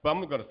all. But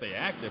I'm going to stay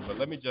active, but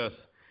let me just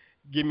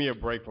give me a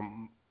break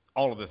from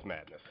all of this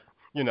madness,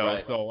 you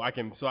know, so I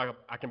can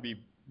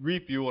be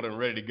refueled and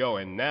ready to go.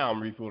 And now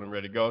I'm refueled and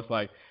ready to go. It's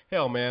like,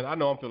 hell, man, I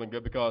know I'm feeling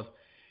good because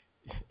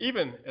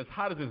even as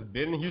hot as it's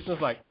been in Houston,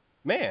 it's like,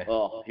 man,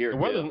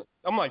 the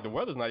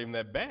weather's not even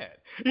that bad.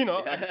 You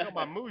know, I feel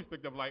my mood's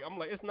picked up. I'm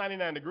like, it's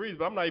 99 degrees,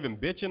 but I'm not even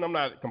bitching. I'm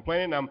not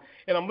complaining.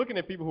 I'm looking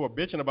at people who are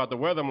bitching about the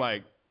weather. I'm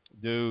like,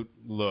 dude,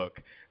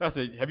 look. I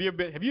said, have you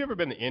ever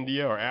been to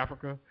India or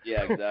Africa?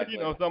 Yeah, exactly.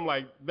 You know, so I'm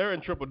like, they're in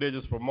triple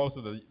digits for most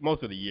of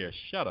the year.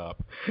 Shut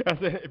up. I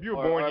said, if you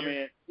were born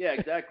here, yeah,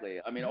 exactly.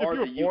 I mean, if you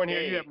were born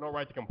here, you have no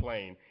right to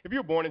complain. If you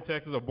were born in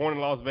Texas or born in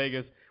Las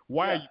Vegas,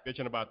 why are you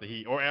bitching about the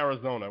heat? Or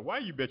Arizona, why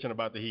are you bitching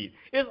about the heat?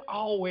 It's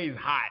always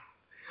hot.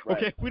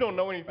 Okay, we don't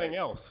know anything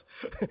else.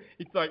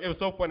 It's like, it was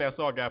so funny. I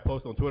saw a guy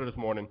post on Twitter this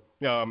morning.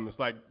 It's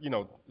like, you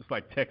know, it's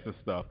like Texas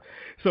stuff.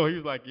 So he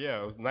was like,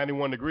 yeah, it was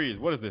 91 degrees.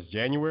 What is this,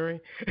 January?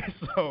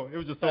 So it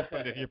was just so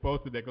funny that he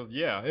posted that because,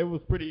 yeah, it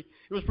was pretty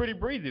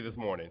breezy this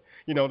morning,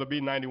 you know, to be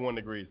 91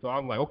 degrees. So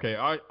I'm like, okay,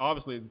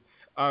 obviously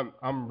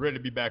I'm ready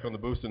to be back on the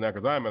booster now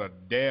because I'm in a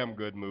damn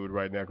good mood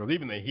right now because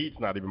even the heat's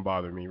not even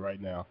bothering me right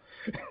now.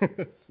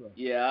 So.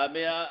 Yeah, I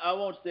mean, I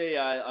won't say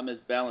I'm as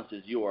balanced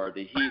as you are.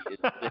 The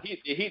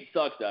heat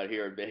sucks out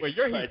here in Vegas. Well,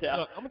 your heat right now.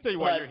 sucks. I'm gonna tell you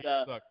why your heat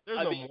sucks. There's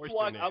no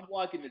moisture in there. I'm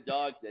walking the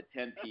dogs at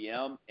 10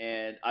 p.m.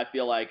 and I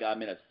feel like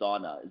I'm in a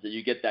sauna. So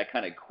you get that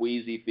kind of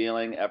queasy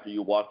feeling after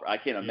you walk. I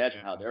can't imagine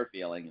how they're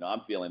feeling. You know,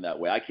 I'm feeling that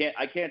way. I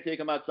can't take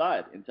them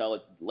outside until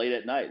it's late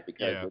at night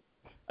because.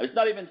 It's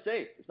not even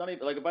safe. It's not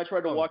even like if I try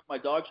to walk my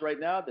dogs right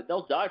now, that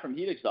they'll die from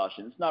heat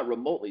exhaustion. It's not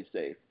remotely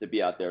safe to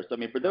be out there. So I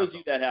mean, for those of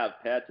you that have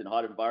pets in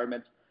hot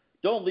environments,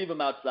 don't leave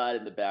them outside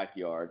in the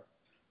backyard.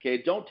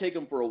 Okay, don't take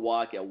them for a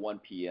walk at 1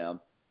 p.m.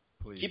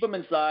 Please. Keep them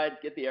inside.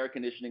 Get the air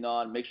conditioning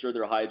on. Make sure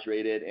they're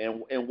hydrated,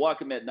 and walk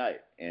them at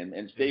night.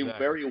 And stay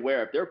very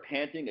aware if they're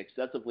panting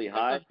excessively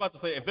high. I was about to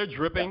say if they're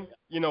dripping,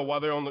 you know, while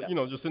they're on the, you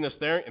know, just sitting there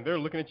staring, and they're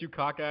looking at you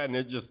cockeyed, and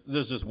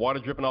there's just water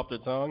dripping off their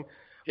tongue.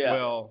 Yeah.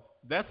 Well,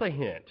 that's a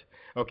hint.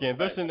 Okay, if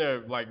they're sitting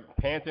there like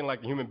panting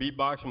like the human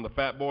beatbox from the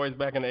Fat Boys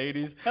back in the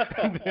 80s,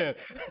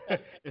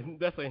 then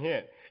that's a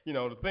hint. You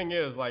know, the thing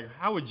is, like,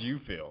 how would you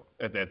feel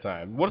at that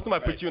time? What if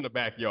somebody put you in the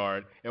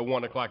backyard at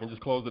 1 o'clock and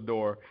just closed the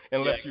door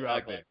and left you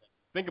out there?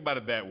 Think about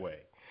it that way.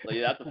 So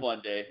yeah, that's a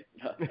fun day.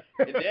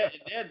 and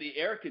then the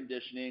air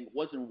conditioning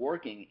wasn't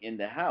working in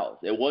the house.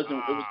 It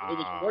wasn't. It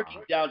was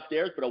working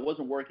downstairs, but it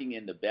wasn't working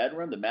in the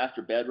bedroom, the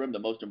master bedroom, the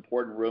most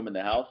important room in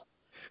the house.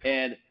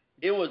 And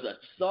it was a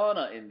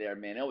sauna in there,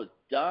 man. I was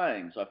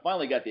dying. So I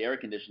finally got the air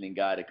conditioning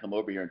guy to come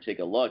over here and take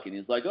a look. And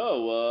he's like,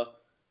 "Oh,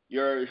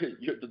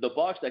 the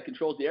box that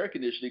controls the air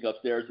conditioning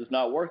upstairs is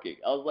not working."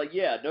 I was like,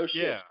 "Yeah, no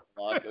shit." Yeah.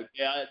 Okay,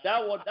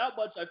 that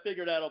much I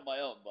figured out on my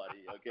own,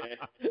 buddy. Okay,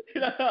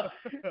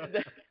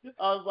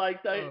 I was like,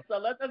 so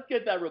let's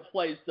get that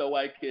replaced so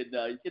I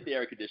can get the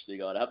air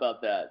conditioning on. How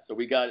about that? So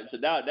we got it. So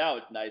now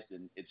it's nice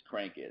and it's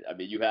cranking. I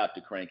mean, you have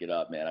to crank it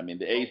up, man. I mean,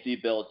 the AC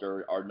bills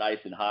are nice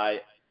and high.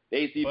 The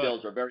AC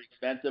bills are very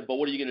expensive, but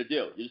what are you going to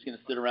do? You're just going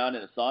to sit around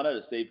in a sauna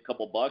to save a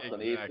couple bucks on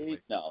the AC?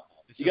 No,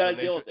 you got to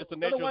deal with it.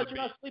 Otherwise, you're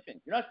not sleeping.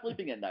 You're not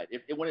sleeping at night.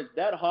 When it's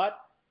that hot,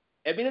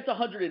 I mean, it's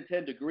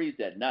 110 degrees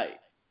at night.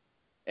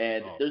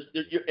 And and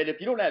if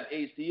you don't have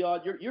AC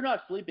on, you're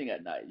not sleeping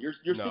at night. You're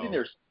sitting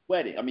there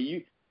sweating. I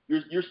mean,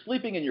 you're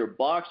sleeping in your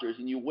boxers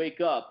and you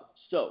wake up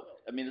soaked.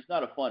 I mean, it's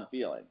not a fun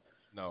feeling.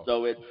 No.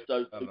 So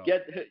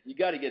you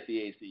got to get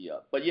the AC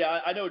up. But yeah,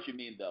 I know what you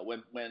mean though.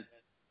 When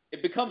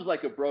it becomes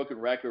like a broken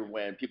record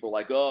when people are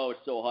like, "Oh,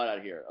 it's so hot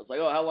out here." I was like,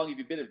 "Oh, how long have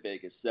you been in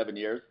Vegas? 7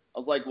 years?" I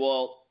was like,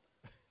 "Well,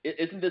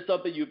 isn't this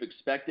something you've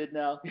expected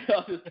now?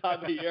 This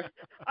time of year?"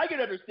 I can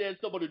understand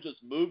someone who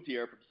just moved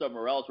here from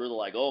somewhere else where they're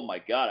like, "Oh my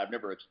God, I've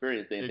never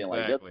experienced anything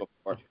like this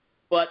before."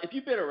 But if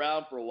you've been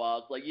around for a while,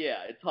 it's like,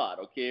 yeah, it's hot.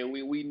 Okay,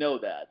 we know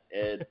that,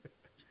 and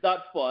it's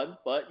not fun,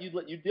 but you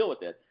deal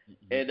with it.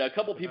 And a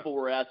couple people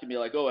were asking me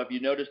like, "Oh, have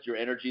you noticed your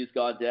energy's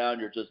gone down?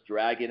 You're just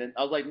dragging it."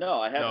 I was like, "No,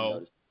 I haven't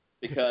noticed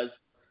because."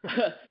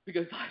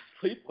 Because I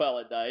sleep well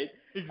at night.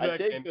 Exactly. I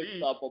take good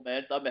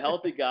supplements. I'm a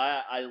healthy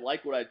guy. I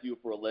like what I do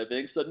for a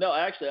living. So no,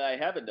 actually, I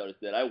haven't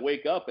noticed it. I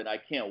wake up and I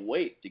can't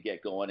wait to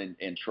get going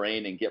and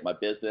train and get my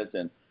business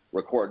and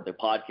record the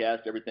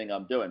podcast, everything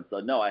I'm doing. So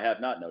no, I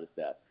have not noticed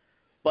that.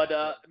 But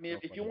I mean,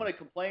 if you want to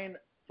complain,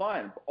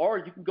 fine. Or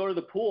you can go to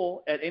the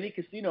pool at any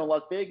casino in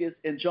Las Vegas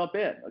and jump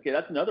in. Okay,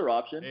 that's another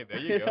option. Hey, there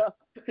you go.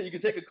 You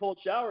can take a cold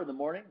shower in the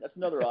morning. That's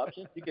another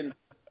option. You can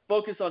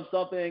focus on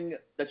something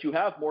that you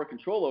have more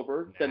control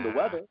over than the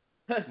weather.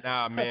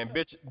 Nah, man,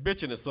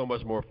 bitching is so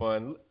much more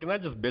fun. Can I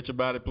just bitch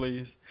about it,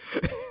 please?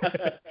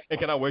 And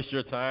can I waste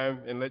your time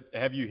and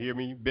have you hear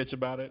me bitch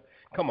about it?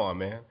 Come on,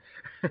 man.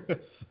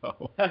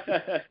 So.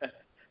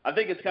 I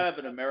think it's kind of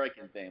an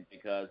American thing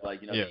because,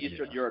 like, the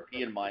Eastern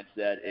European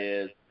mindset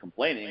is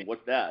complaining.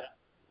 What's that?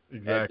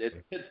 Exactly.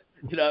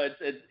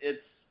 It's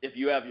if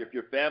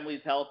your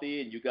family's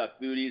healthy and you got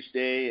food each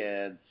day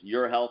and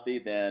you're healthy,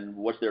 then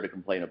what's there to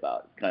complain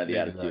about? It's kind of the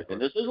attitude.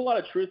 And there's a lot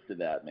of truth to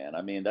that, man.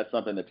 I mean, that's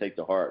something to take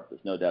to heart.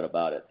 There's no doubt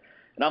about it.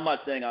 And I'm not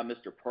saying I'm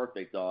Mr.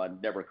 Perfect on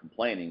never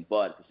complaining,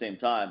 but at the same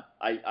time,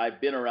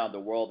 I've been around the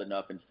world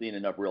enough and seen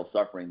enough real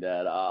suffering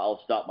that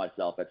I'll stop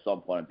myself at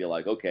some point and be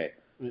like, okay,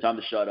 time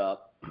to shut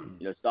up.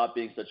 Stop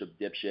being such a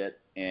dipshit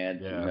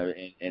and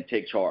and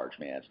take charge,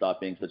 man.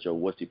 Stop being such a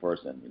wussy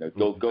person.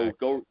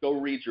 Go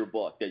read your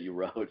book that you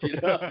wrote.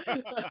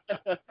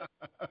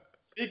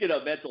 Speaking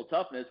of mental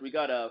toughness, we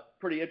got a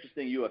pretty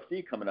interesting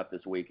UFC coming up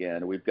this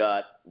weekend. We've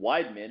got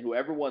Weidman, who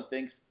everyone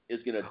thinks is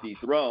going to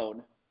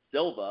dethrone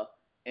Silva,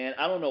 and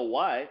I don't know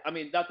why. I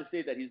mean, not to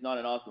say that he's not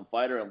an awesome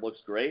fighter and looks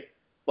great,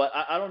 but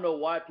I don't know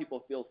why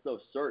people feel so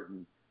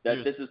certain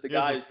that this is the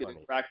guy who's going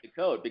to crack the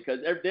code, because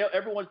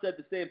everyone said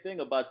the same thing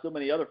about so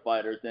many other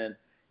fighters, and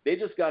they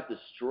just got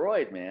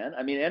destroyed, man.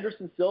 I mean,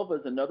 Anderson Silva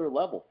is another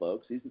level,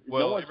 folks.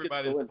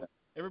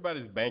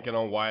 Everybody's banking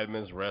on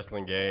Weidman's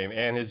wrestling game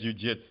and his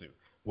jiu-jitsu.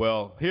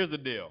 Well, here's the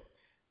deal.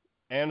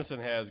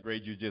 Anderson has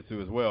great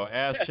jiu-jitsu as well,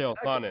 as Chael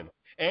Sonnen.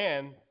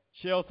 And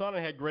Chael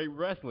Sonnen had great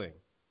wrestling.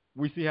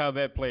 We see how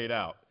that played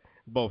out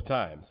both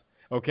times.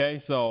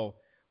 Okay, so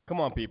come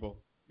on, people.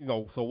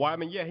 So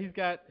Weidman, he's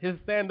got his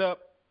stand-up.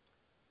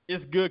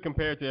 It's good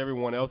compared to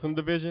everyone else in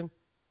the division.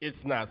 It's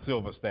not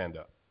Silva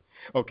stand-up.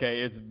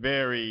 Okay, it's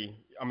very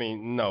 –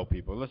 no,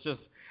 people.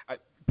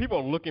 People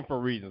are looking for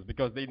reasons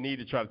because they need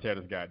to try to tear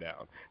this guy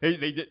down.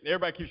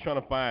 Everybody keeps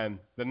trying to find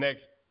the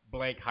next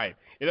blank hype.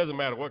 It doesn't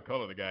matter what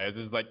color the guy is.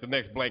 It's like the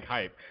next blank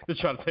hype to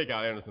try to take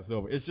out Anderson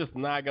Silva. It's just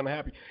not going to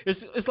happen.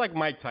 It's like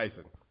Mike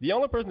Tyson. The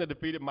only person that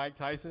defeated Mike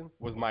Tyson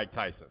was Mike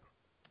Tyson.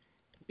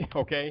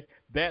 Okay?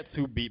 That's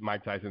who beat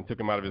Mike Tyson and took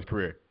him out of his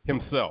career,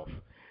 himself.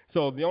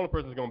 So the only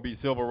person that's going to beat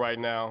Silva right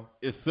now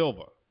is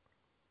Silva.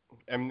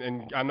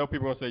 And I know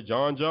people are going to say,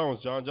 John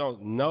Jones.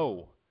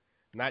 No,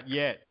 not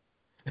yet.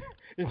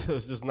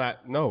 It's just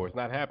not – no, it's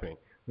not happening.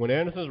 When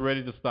Anderson's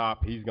ready to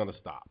stop, he's going to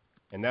stop.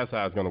 And that's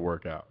how it's going to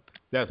work out.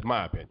 That's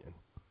my opinion.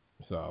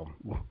 So.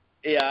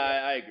 Yeah,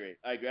 I agree.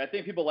 I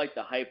think people like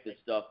to hype this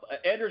stuff.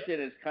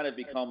 Anderson has kind of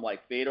become like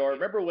Fedor.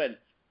 Remember when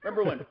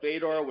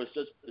Fedor was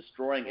just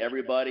destroying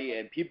everybody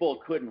and people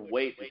couldn't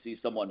wait to see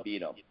someone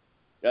beat him?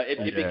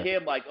 It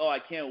became like, oh, I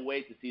can't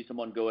wait to see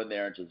someone go in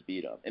there and just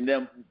beat him. And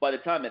then by the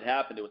time it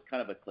happened, it was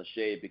kind of a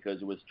cliche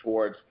because it was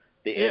towards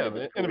the end of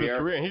his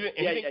career. And he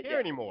didn't care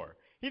anymore.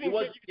 He didn't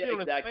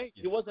care. Exactly.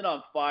 He wasn't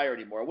on fire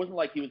anymore. It wasn't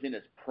like he was in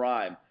his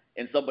prime.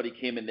 and somebody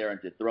came in there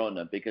and dethroned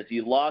him because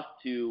he lost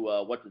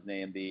to what's his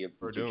name, the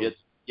Verdum.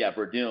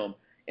 Verdum,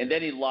 and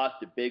then he lost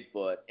to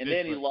Bigfoot, and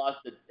then he lost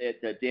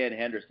to Dan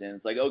Henderson.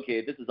 It's like,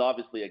 okay, this is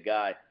obviously a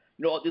guy.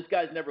 This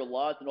guy's never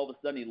lost, and all of a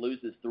sudden he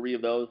loses 3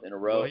 of those in a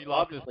row. Well, he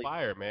lost his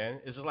fire, man.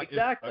 It's just like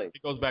exactly.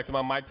 It goes back to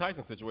my Mike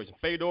Tyson situation.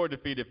 Fedor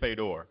defeated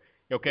Fedor.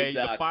 Okay,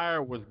 exactly. The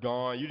fire was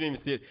gone. You didn't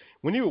even see it.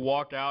 When he would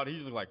walk out,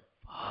 he was like,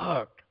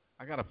 "Fuck,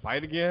 I gotta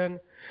fight again."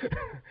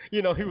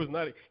 He was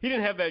not. He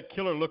didn't have that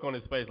killer look on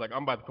his face, like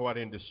I'm about to go out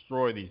here and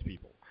destroy these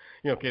people.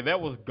 Okay, that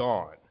was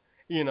gone.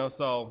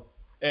 So.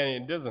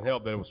 And it doesn't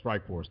help that it was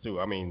Strikeforce too.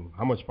 I mean,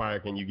 how much fire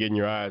can you get in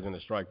your eyes in a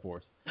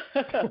Strikeforce?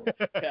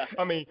 Yeah.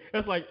 I mean,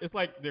 it's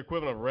like the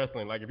equivalent of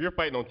wrestling. Like if you're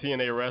fighting on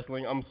TNA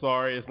wrestling, I'm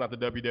sorry, it's not the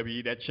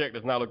WWE. That check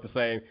does not look the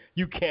same.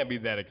 You can't be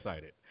that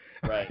excited.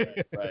 Right.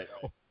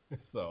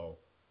 So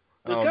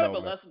there's kind of a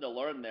lesson to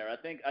learn there. I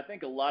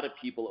think a lot of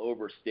people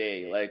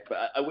overstay. Like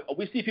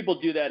we see people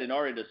do that in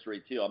our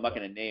industry too. I'm not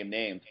going to name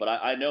names, but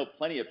I know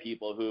plenty of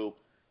people who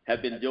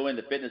have been doing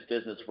the fitness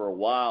business for a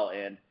while,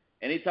 and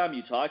anytime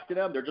you talk to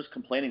them, they're just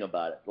complaining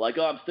about it. Like,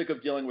 oh, I'm sick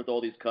of dealing with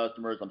all these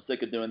customers. I'm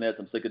sick of doing this.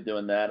 I'm sick of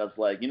doing that. I was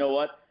like, you know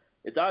what?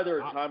 It's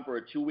either time for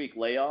a 2-week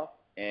layoff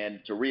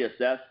and to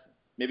reassess.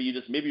 Maybe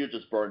you're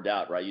just burned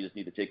out, right? You just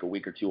need to take a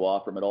week or 2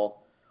 off from it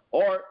all.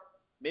 Or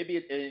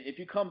maybe if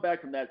you come back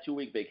from that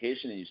 2-week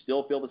vacation and you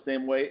still feel the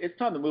same way, it's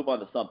time to move on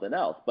to something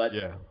else. But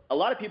a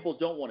lot of people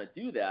don't want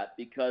to do that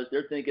because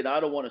they're thinking,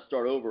 I don't want to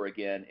start over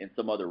again in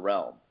some other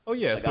realm. Oh,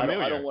 yeah, like,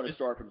 I don't want to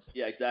start from –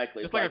 yeah,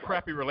 exactly. It's like a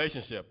crappy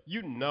relationship.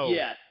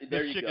 Yes,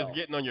 there this you chick go. is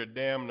getting on your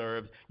damn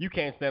nerves. You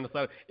can't stand the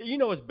sight.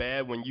 It's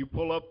bad when you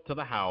pull up to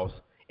the house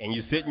and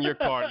you sit in your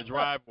car in the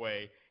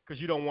driveway because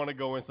you don't want to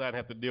go inside and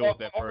have to deal with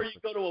that person. Or you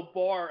go to a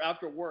bar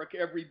after work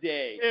every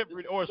day.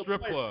 Or a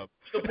strip club.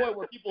 To the point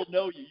where people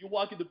know you. You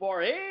walk in the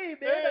bar, hey,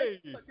 man.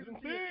 Hey,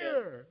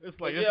 sincere. It's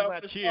like, it's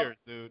not cheers,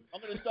 dude.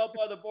 I'm going to stop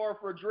by the bar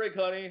for a drink,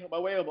 honey. On my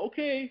way home.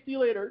 Okay, see you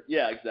later.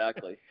 Yeah,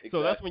 exactly.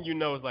 So that's when you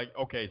know it's like,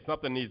 okay,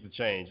 something needs to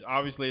change.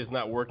 Obviously, it's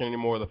not working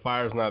anymore. The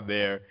fire's not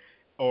there.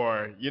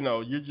 Or,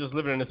 you're just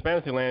living in this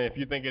fantasy land if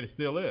you think it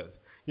still is.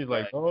 He's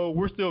like, oh,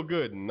 we're still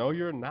good. No,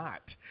 you're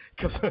not.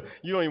 Because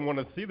you don't even want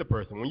to see the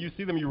person. When you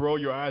see them, you roll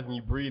your eyes and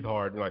you breathe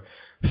hard. And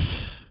you're like,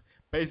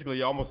 basically,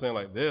 you're almost saying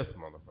like, this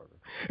motherfucker.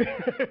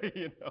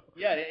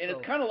 Yeah, and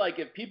it's kind of like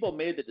if people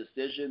made the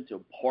decision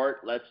to part,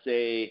 let's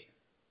say,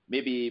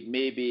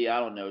 maybe I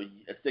don't know,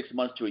 6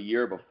 months to a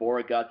year before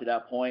it got to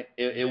that point,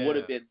 it would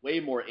have been way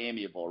more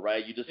amiable,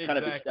 right? You just kind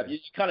of accept.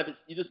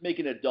 You just make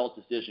an adult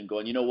decision,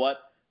 going, you know what?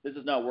 This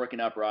is not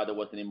working out for either of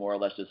us anymore.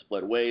 Let's just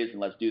split ways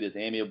and let's do this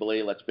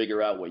amicably. Let's figure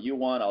out what you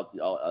want.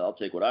 I'll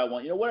take what I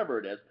want. Whatever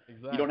it is.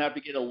 Exactly. You don't have to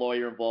get a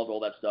lawyer involved,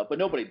 all that stuff. But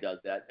nobody does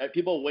that.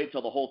 People wait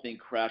till the whole thing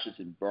crashes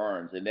and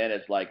burns, and then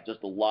it's like just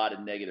a lot of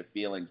negative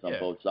feelings on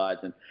both sides.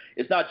 And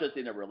it's not just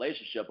in a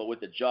relationship, but with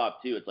the job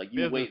too. It's like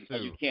you wait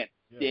until you can't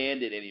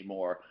stand it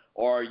anymore,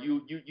 or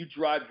you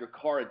drive your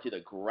car into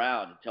the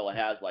ground until it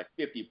has like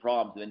 50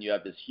 problems, and then you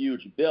have this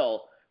huge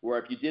bill. Where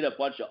if you did a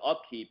bunch of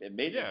upkeep and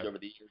maintenance over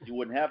the years, you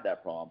wouldn't have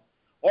that problem.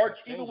 Or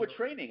even with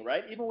training,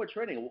 right? Even with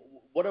training,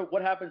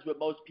 what happens with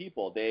most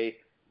people? They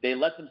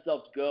let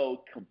themselves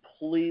go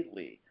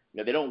completely.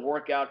 They don't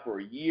work out for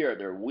a year.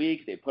 They're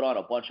weak. They put on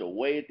a bunch of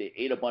weight. They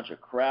ate a bunch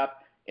of crap.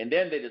 And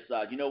then they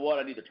decide, you know what,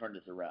 I need to turn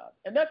this around.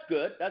 And that's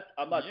good.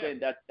 I'm not saying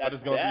that's bad. But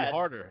it's going to be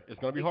harder. It's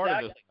going to be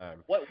harder this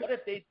time. What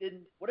if they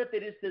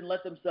just didn't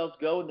let themselves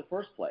go in the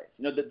first place?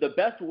 The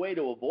best way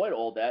to avoid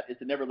all that is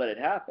to never let it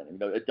happen.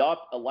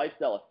 Adopt a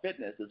lifestyle of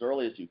fitness as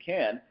early as you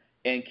can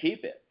and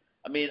keep it.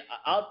 I mean,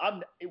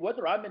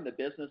 whether I'm in the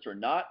business or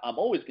not, I'm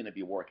always going to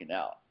be working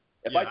out.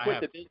 If I quit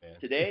the business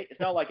today, it's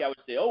not like I would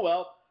say, oh,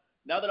 well,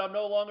 now that I'm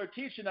no longer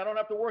teaching, I don't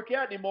have to work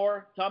out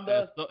anymore. Time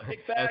to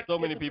kick back. As so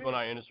many people in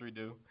our industry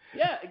do.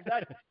 Yeah,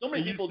 exactly. So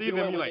many people do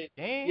them, you're like,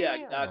 damn. Yeah,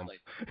 exactly.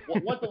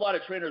 Once a lot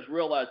of trainers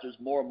realize there's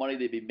more money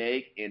to be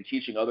made in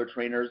teaching other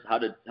trainers how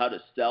to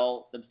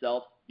sell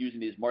themselves using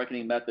these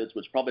marketing methods,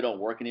 which probably don't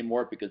work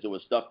anymore because it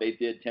was stuff they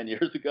did 10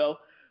 years ago.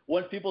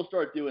 Once people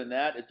start doing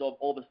that, it's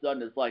all of a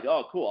sudden it's like,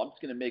 oh, cool, I'm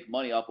just going to make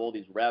money off all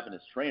these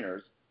ravenous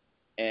trainers,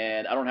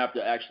 and I don't have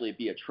to actually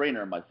be a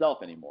trainer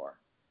myself anymore.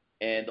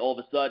 And all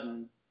of a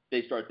sudden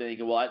they start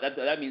thinking, well,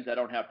 that means I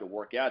don't have to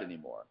work out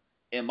anymore.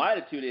 And my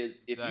attitude is,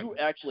 if you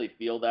actually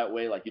feel that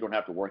way, like you don't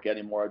have to work out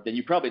anymore, then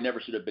you probably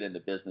never should have been in the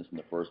business in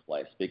the first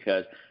place.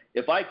 Because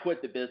if I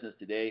quit the business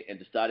today and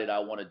decided I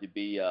wanted to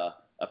be a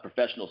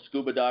professional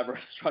scuba diver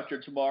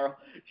instructor tomorrow,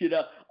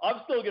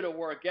 I'm still going to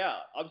work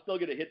out. I'm still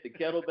going to hit the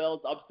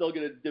kettlebells. I'm still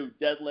going to do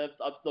deadlifts.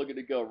 I'm still going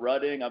to go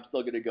running. I'm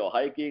still going to go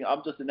hiking.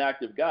 I'm just an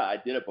active guy.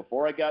 I did it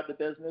before I got in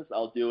the business.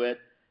 I'll do it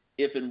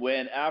if and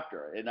when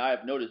after. And I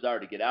have no desire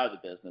to get out of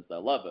the business. I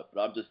love it. But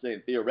I'm just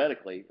saying,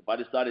 theoretically, if I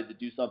decided to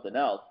do something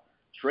else,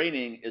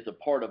 training is a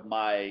part of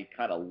my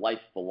kind of life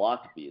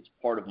philosophy. It's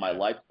part of my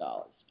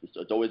lifestyle.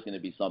 It's always going to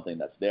be something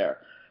that's there.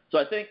 So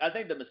I think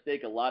the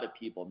mistake a lot of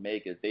people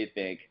make is they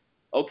think,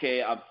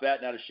 okay, I'm fat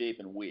and out of shape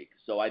and weak,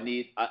 so I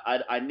need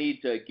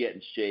to get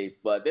in shape,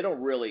 but they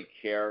don't really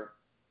care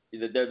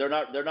They're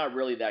not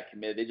really that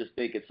committed. They just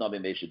think it's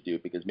something they should do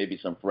because maybe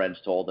some friends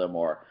told them,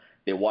 or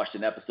they watched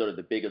an episode of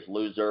The Biggest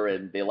Loser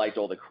and they liked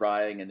all the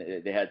crying and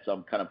they had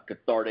some kind of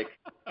cathartic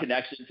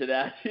connection to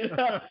that, and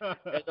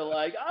they're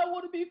like, I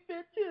want to be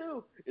fit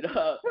too,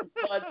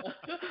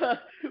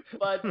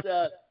 but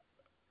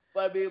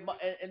I mean,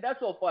 and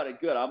that's all fine and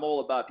good. I'm all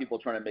about people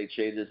trying to make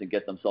changes and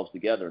get themselves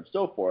together and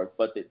so forth.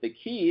 But the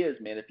key is,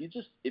 man, if you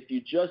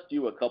just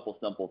do a couple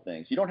simple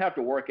things, you don't have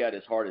to work out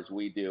as hard as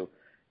we do.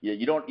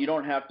 You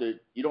don't have to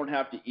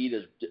eat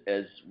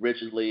as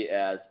richly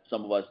as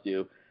some of us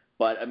do.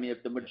 But I mean,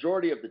 if the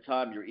majority of the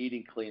time you're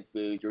eating clean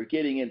food, you're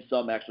getting in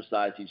some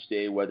exercise each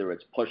day, whether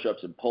it's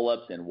push-ups and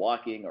pull-ups and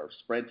walking or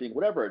sprinting,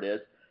 whatever it is,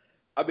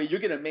 I mean, you're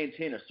going to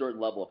maintain a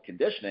certain level of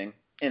conditioning,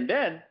 and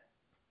then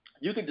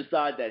you can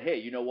decide that, hey,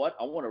 you know what?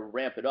 I want to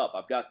ramp it up.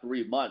 I've got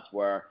 3 months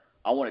where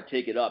I want to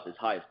take it up as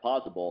high as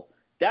possible.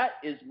 That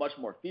is much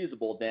more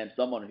feasible than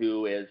someone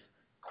who is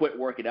quit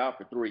working out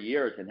for 3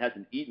 years and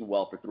hasn't eaten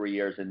well for 3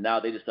 years, and now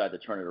they decide to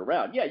turn it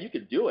around. Yeah, you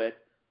can do it,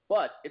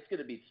 but it's going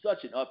to be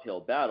such an uphill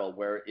battle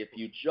where if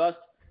you just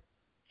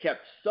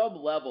kept some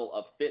level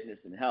of fitness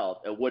and health,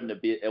 it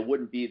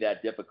wouldn't be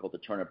that difficult to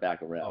turn it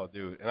back around. Oh,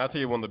 dude. And I'll tell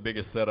you one of the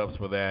biggest setups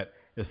for that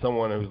is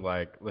someone who's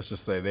like, let's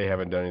just say they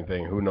haven't done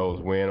anything, who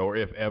knows when or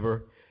if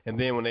ever. And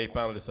then when they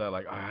finally decide,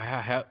 like,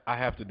 I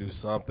have to do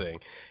something,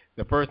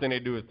 the first thing they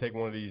do is take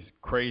one of these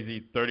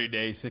crazy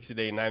 30-day,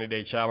 60-day,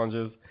 90-day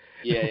challenges.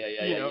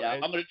 Yeah.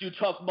 I'm going to do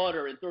Tough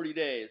Mudder in 30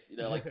 days,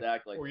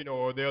 exactly.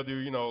 Or they'll do,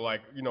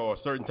 a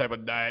certain type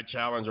of diet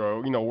challenge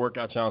or,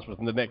 workout challenge for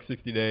the next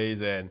 60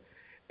 days.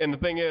 And the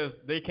thing is,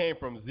 they came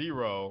from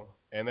zero,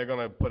 and they're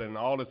going to put in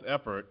all this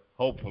effort,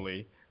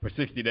 hopefully, for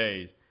 60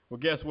 days. Well,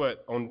 guess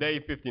what? On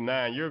day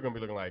 59, you're going to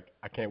be looking like,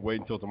 I can't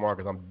wait until tomorrow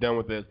because I'm done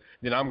with this.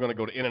 Then I'm going to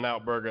go to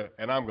In-N-Out Burger,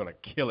 and I'm going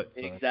to kill it,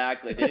 son.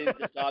 Exactly. They didn't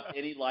adopt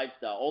any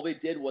lifestyle. All they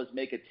did was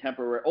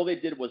all they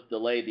did was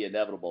delay the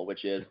inevitable,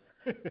 which is,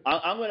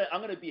 I'm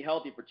gonna be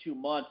healthy for 2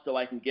 months so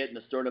I can get in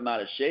a certain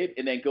amount of shape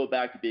and then go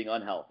back to being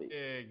unhealthy.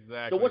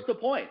 Exactly. So what's the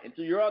point? And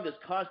so you're on this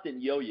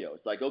constant yo-yo.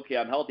 It's like, okay,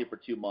 I'm healthy for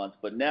 2 months,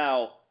 but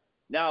now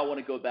I want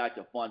to go back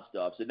to fun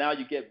stuff. So now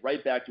you get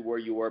right back to where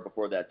you were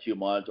before that 2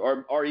 months,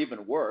 or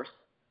even worse,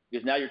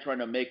 because now you're trying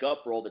to make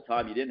up for all the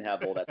time you didn't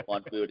have all that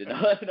fun food and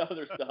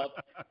other stuff.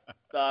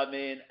 So I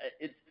mean,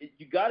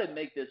 you got to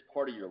make this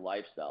part of your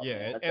lifestyle.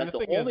 Yeah, that's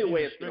the only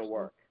way it's going to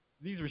work.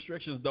 These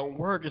restrictions don't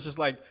work. It's just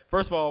like,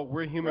 first of all,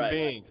 we're human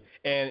beings,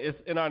 and it's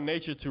in our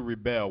nature to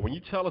rebel. When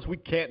you tell us we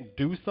can't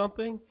do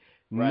something,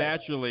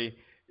 naturally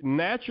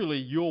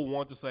you'll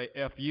want to say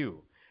F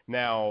you.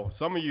 Now,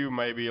 some of you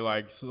may be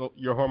like,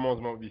 your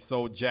hormones might be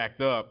so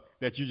jacked up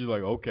that you just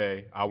like,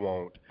 okay, I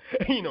won't.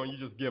 You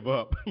just give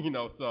up.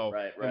 So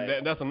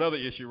and that's another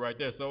issue right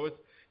there. So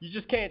you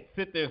just can't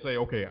sit there and say,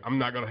 okay, I'm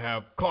not going to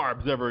have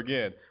carbs ever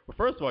again. Well,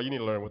 first of all, you need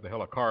to learn what the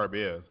hell a carb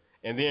is,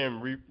 and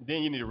then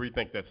you need to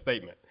rethink that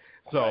statement.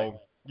 So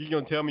you're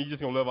going to tell me you're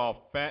just going to live off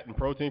fat and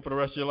protein for the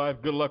rest of your life?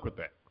 Good luck with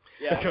that.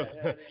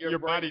 Yeah, your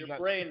brain's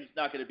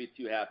not going to be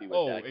too happy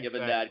with that,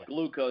 given that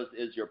glucose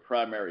is your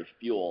primary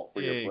fuel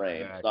for your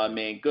brain. So, I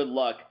mean, good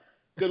luck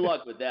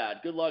with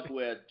that. Good luck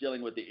with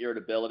dealing with the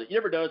irritability. You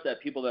ever notice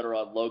that people that are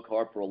on low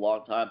carb for a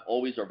long time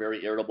always are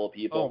very irritable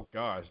people? Oh,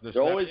 gosh.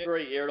 They're always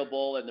very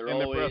irritable, and their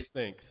breath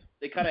stinks.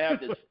 They kind of have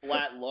this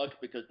flat look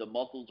because the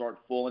muscles aren't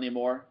full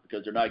anymore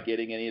because they're not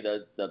getting any of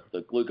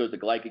the glucose, the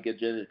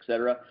glycogen, et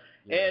cetera.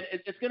 Yeah. And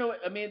it's going to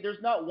 – I mean,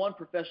 there's not one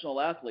professional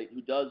athlete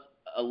who does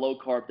a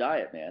low-carb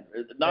diet, man.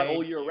 Not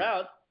all year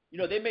round.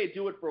 They may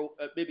do it for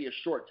maybe a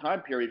short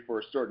time period for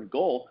a certain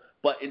goal,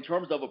 but in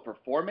terms of a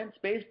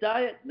performance-based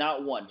diet,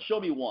 not one. Show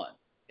me one.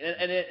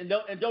 And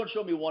don't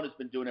show me one who's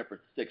been doing it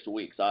for 6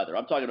 weeks either.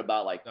 I'm talking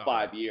about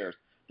 5 years,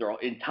 their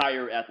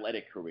entire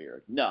athletic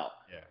career. No.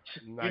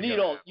 Yeah.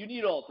 You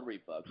need all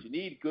three, folks. You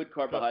need good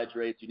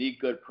carbohydrates. You need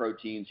good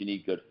proteins. You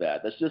need good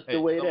fat. That's just the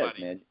way it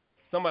is, man.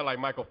 Somebody like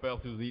Michael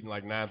Phelps who's eating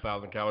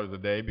 9,000 calories a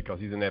day because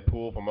he's in that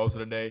pool for most of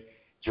the day.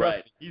 Trust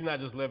me, he's not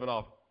just living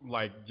off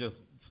just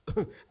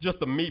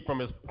the meat from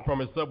his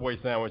Subway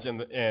sandwich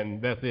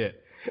and that's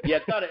it. Yeah,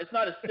 it's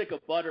not a stick of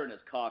butter in his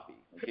coffee.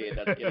 Okay,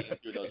 that's getting him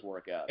through those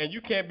workouts. And you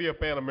can't be a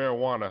fan of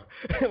marijuana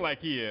like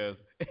he is,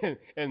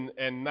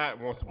 and not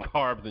want some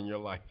carbs in your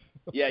life.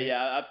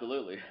 Yeah,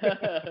 absolutely.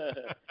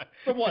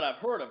 From what I've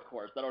heard, of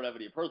course, I don't have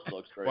any personal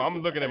experience. Well,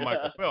 I'm looking at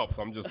Michael Phelps.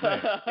 I'm just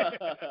saying.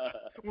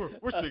 we're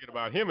speaking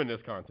about him in this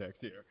context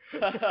here.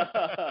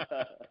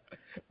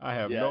 I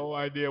have no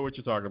idea what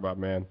you're talking about,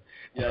 man.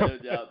 Yeah, no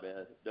doubt,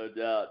 man. No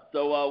doubt.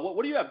 So,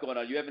 what do you have going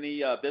on? Do you have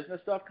any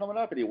business stuff coming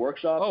up? Any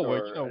workshops? Oh,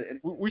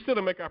 we still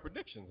didn't make our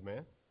predictions,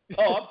 man.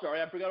 Oh, I'm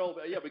sorry. I forgot all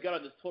about. Yeah, we got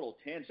on this total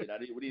tangent.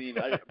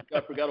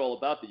 I forgot all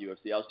about the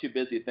UFC. I was too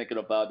busy thinking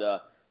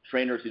about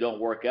trainers who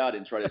don't work out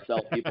and try to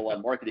sell people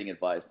on marketing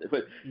advice.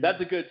 But that's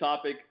a good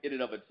topic in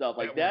and of itself.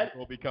 That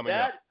will be coming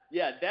up.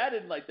 Yeah, that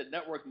and the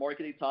network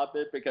marketing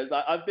topic, because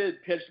I've been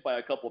pitched by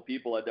a couple of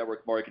people at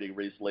network marketing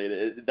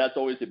recently. That's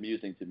always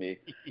amusing to me.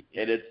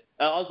 And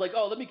I was like,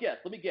 oh, let me guess.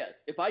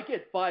 If I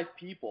get 5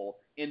 people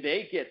and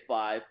they get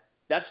 5,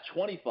 that's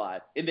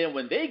 25. And then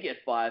when they get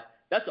 5,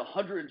 That's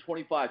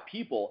 125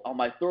 people on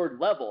my third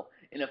level.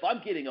 And if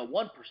I'm getting a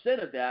 1%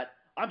 of that,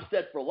 I'm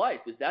set for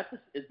life. Is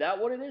that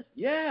what it is?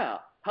 Yeah.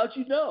 How'd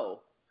you know?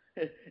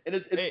 And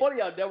it's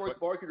funny how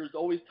network marketers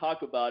always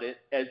talk about it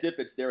as if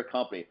it's their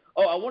company.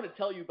 Oh, I want to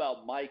tell you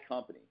about my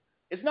company.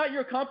 It's not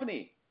your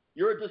company.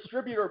 You're a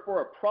distributor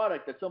for a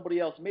product that somebody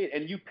else made,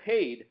 and you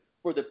paid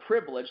for the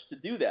privilege to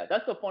do that.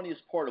 That's the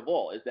funniest part of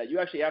all, is that you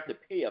actually have to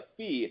pay a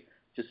fee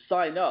to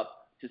sign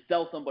up to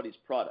sell somebody's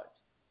product.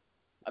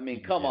 I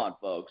mean, come on,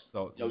 folks.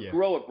 So,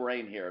 grow a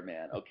brain here,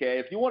 man. Okay,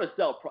 if you want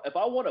to if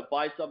I want to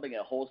buy something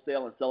at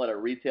wholesale and sell it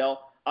at retail,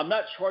 I'm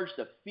not charged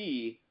a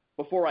fee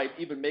before I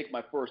even make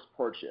my first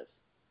purchase.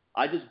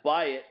 I just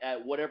buy it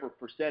at whatever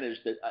percentage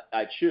that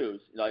I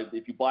choose. You know,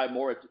 if you buy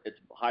more, it's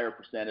a higher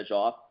percentage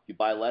off. If you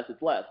buy less,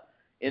 it's less,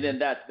 and then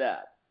that's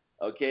that.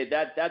 Okay,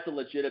 that's a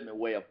legitimate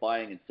way of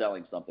buying and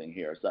selling something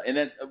here. So, and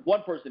then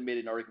one person made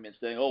an argument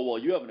saying, "Oh, well,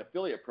 you have an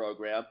affiliate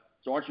program.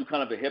 So aren't you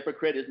kind of a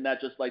hypocrite? Isn't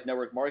that just like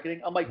network marketing?"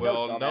 I'm like,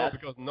 no,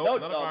 because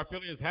none of our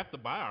affiliates have to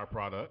buy our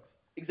products.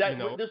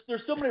 Exactly. You know?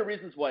 There's so many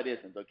reasons why it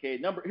isn't. Okay.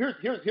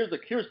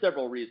 Here's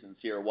several reasons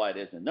here why it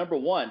isn't. Number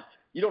one,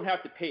 you don't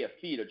have to pay a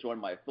fee to join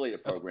my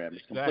affiliate program.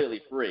 It's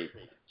completely free.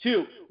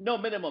 Two, no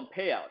minimum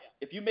payout.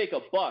 If you make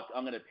 $1,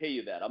 I'm going to pay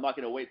you that. I'm not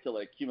going to wait till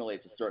it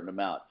accumulates a certain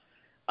amount.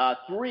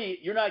 Three,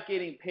 you're not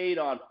getting paid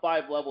on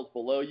 5 levels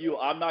below you.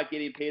 I'm not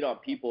getting paid on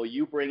people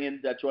you bring in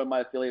that join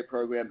my affiliate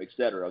program, et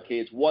cetera. Okay,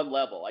 it's one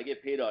level. I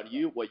get paid on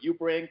you, what you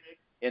bring,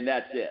 and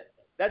that's it.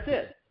 That's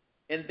it.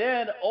 And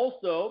then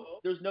also,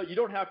 you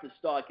don't have to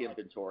stock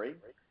inventory.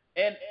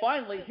 And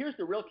finally, here's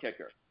the real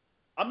kicker.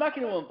 I'm not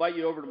going to invite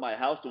you over to my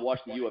house to watch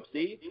the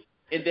UFC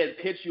and then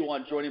pitch you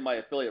on joining my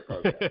affiliate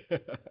program.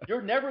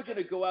 You're never going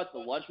to go out to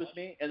lunch with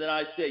me, and then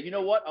I say, you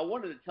know what? I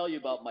wanted to tell you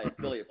about my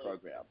affiliate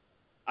program.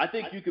 I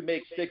think you could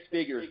make 6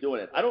 figures doing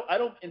it. I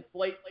don't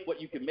inflate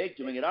what you can make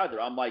doing it either.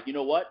 I'm like, you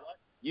know what?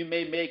 You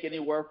may make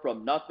anywhere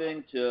from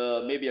nothing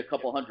to maybe a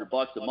couple $100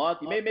 a month.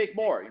 You may make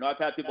more. You know, I've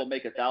had people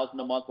make $1,000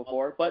 a month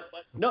before, but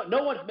no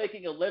one's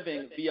making a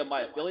living via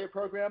my affiliate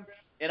program,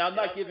 and I'm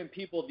not giving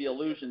people the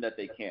illusion that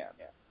they can.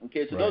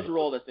 Okay, so those are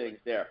all the things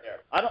there.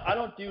 I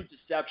don't do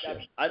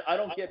deception. I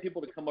don't get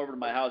people to come over to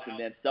my house and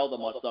then sell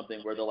them on something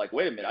where they're like,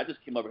 wait a minute, I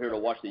just came over here to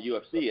watch the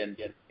UFC,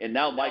 and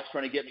now Mike's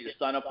trying to get me to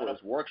sign up for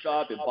his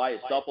workshop and buy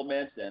his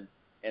supplements and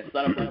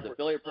sign up for his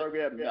affiliate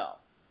program. No.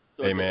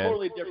 So it's a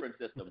totally different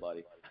system,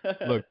 buddy.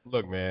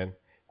 look, man.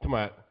 Come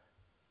on.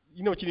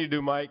 You know what you need to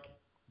do, Mike?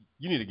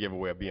 You need to give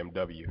away a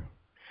BMW.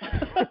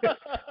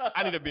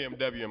 I need a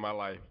BMW in my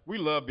life. We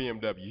love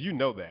BMWs. You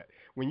know that.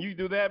 When you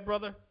do that,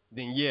 brother,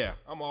 then yeah,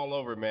 I'm all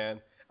over it,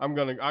 man. I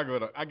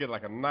get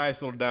like a nice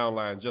little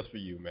downline just for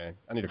you, man.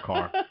 I need a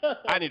car.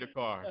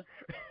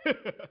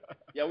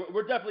 Yeah,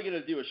 we're definitely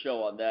going to do a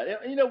show on that.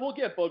 And, you know, we'll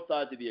get both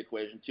sides of the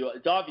equation, too.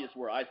 It's obvious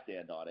where I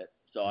stand on it.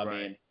 So, I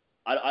mean,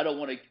 I don't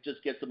want to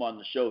just get someone on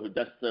the show who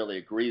necessarily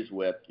agrees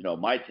with, you know,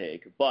 my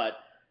take. But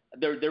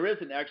there is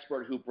an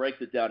expert who breaks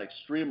it down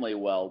extremely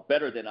well,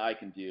 better than I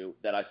can do,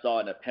 that I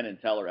saw in a Penn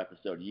and Teller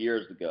episode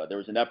years ago. There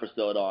was an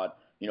episode on,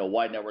 you know,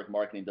 why network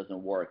marketing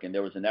doesn't work. And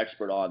there was an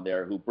expert on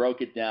there who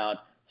broke it down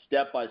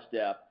step by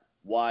step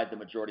why the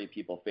majority of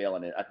people fail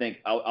in it. I think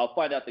I'll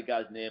find out the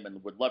guy's name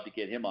and would love to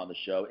get him on the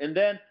show. And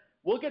then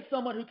we'll get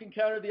someone who can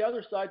counter the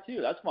other side,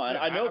 too. That's fine.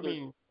 Yeah,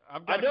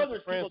 I've got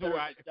friends who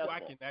I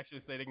can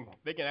actually say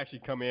they can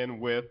actually come in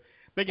with.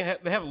 They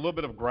have a little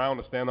bit of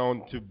ground to stand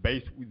on to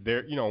base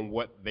their, you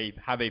know,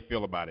 how they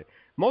feel about it.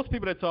 Most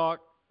people that talk,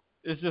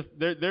 it's just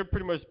they're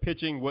pretty much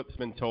pitching what's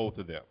been told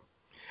to them.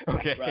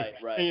 Okay.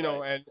 Right. And, you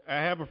know, and I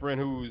have a friend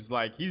who's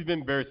like, he's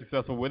been very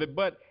successful with it,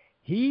 but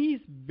he's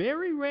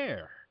very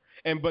rare.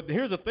 But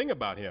here's the thing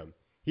about him.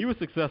 He was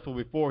successful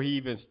before he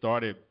even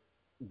started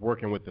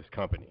working with this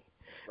company.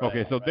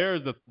 Okay, so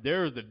there's the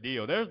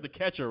deal. There's the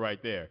catcher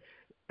right there.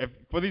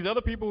 For these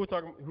other people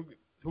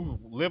who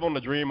live on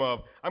the dream of,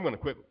 I'm going to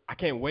quit, I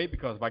can't wait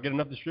because if I get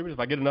enough distributors, if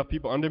I get enough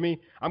people under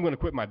me, I'm going to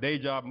quit my day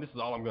job and this is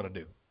all I'm going to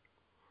do.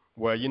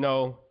 Well, you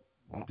know,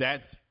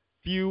 that's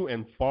few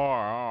and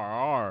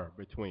far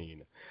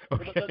between.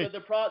 Okay?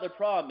 The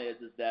problem is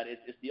that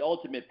it's the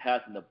ultimate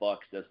pass in the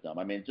buck system.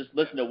 I mean, just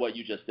listen to what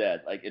you just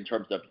said, like in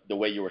terms of the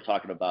way you were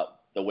talking about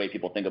the way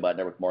people think about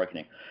network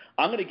marketing.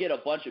 I'm going to get a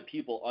bunch of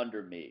people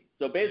under me.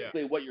 So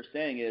basically what you're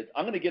saying is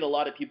I'm going to get a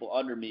lot of people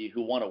under me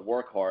who want to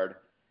work hard,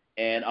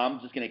 and I'm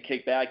just going to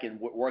kick back and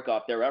work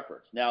off their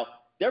efforts. Now,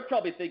 they're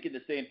probably thinking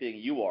the same thing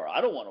you are.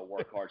 I don't want to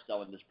work hard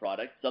selling this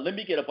product, so let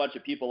me get a bunch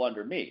of people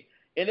under me.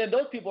 And then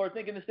those people are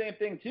thinking the same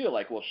thing too,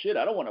 like, well, shit,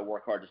 I don't want to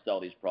work hard to sell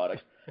these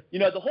products. You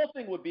know, the whole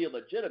thing would be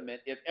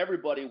legitimate if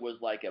everybody was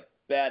like a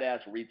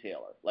badass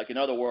retailer. Like, in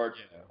other words,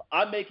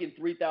 I'm making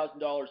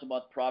 $3,000 a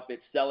month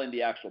profit selling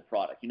the actual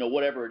product, you know,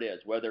 whatever it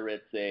is, whether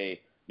it's a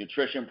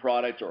nutrition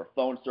product or a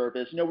phone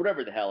service, you know,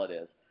 whatever the hell it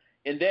is.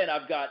 And then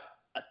I've got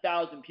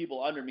 1,000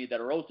 people under me that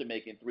are also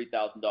making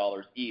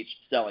 $3,000 each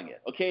selling it.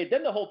 Okay,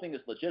 then the whole thing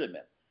is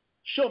legitimate.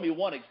 Show me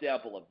one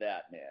example of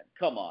that, man.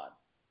 Come on.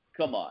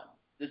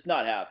 It's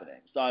not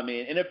happening. So, I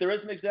mean, and if there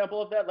is an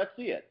example of that, let's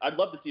see it. I'd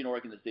love to see an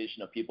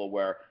organization of people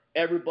where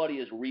everybody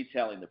is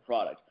retailing the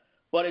product.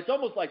 but it's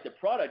almost like the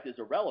product is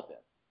irrelevant.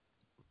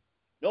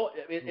 No,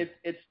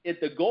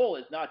 the goal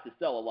is not to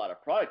sell a lot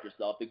of product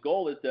yourself. The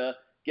goal is to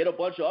get a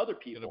bunch of other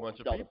people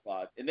to sell the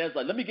product. And then it's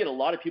like, let me get a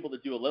lot of people to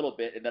do a little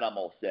bit, and then I'm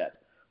all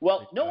set.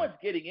 Well, no one's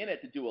getting in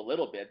it to do a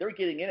little bit. They're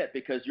getting in it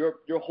because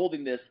you're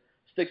holding this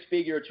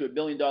six-figure to $1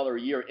 million a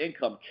year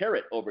income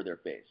carrot over their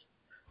face.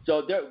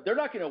 So they're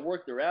not going to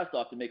work their ass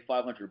off to make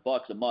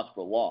 $500 a month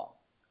for long.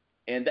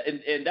 And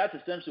that's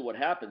essentially what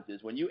happens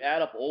is when you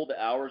add up all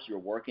the hours you're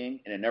working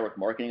in a network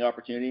marketing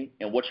opportunity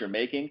and what you're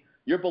making,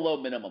 you're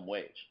below minimum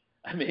wage.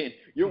 I mean,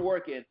 you're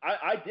working.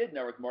 I did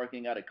network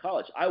marketing out of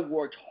college. I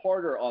worked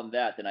harder on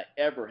that than I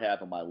ever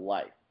have in my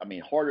life. I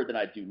mean, harder than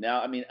I do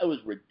now. I mean, it was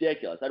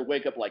ridiculous. I'd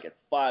wake up like at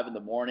 5 in the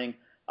morning.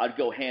 I'd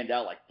go hand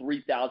out like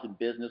 3,000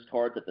 business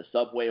cards at the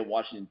subway in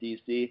Washington,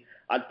 D.C.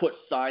 I'd put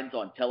signs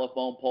on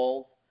telephone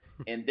poles.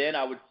 And then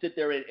I would sit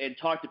there and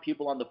talk to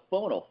people on the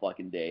phone all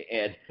fucking day.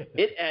 And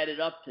it added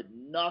up to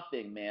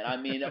nothing, man. I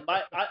mean,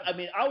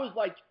 I was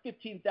like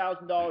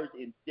 $15,000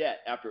 in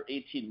debt after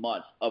 18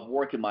 months of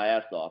working my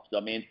ass off. So,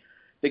 I mean,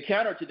 the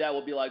counter to that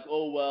will be like,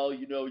 oh, well,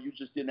 you know, you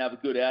just didn't have a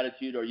good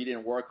attitude or you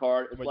didn't work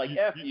hard. It's like,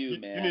 F you,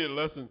 man.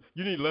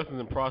 You need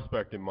lessons in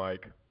prospecting,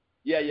 Mike.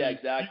 Yeah,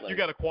 exactly. You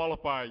got to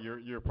qualify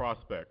your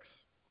prospects.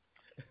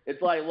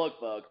 It's like, look,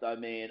 folks, I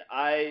mean,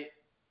 I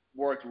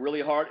worked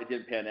really hard. It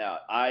didn't pan out.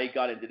 I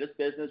got into this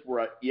business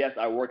where, yes,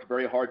 I worked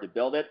very hard to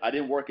build it. I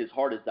didn't work as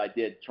hard as I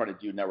did trying to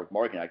do network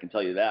marketing. I can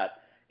tell you that.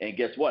 And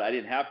guess what? I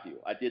didn't have to.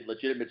 I did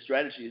legitimate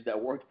strategies that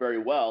worked very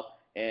well.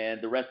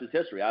 And the rest is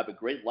history. I have a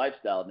great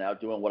lifestyle now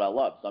doing what I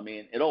love. So, I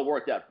mean, it all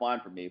worked out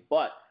fine for me.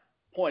 But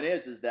point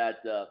is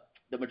that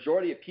the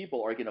majority of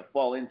people are going to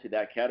fall into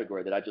that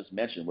category that I just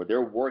mentioned, where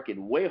they're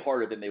working way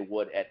harder than they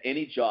would at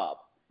any job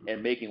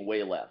and making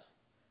way less.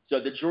 So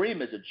the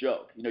dream is a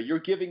joke. You know, you're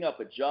giving up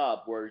a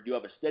job where you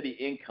have a steady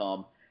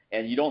income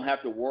and you don't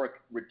have to work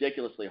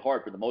ridiculously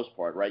hard for the most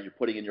part, right? You're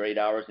putting in your 8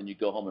 hours and you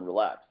go home and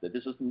relax.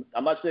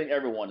 I'm not saying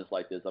everyone is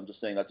like this. I'm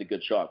just saying that's a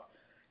good chunk.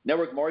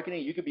 Network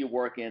marketing, you could be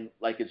working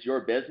like it's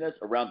your business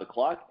around the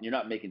clock, and you're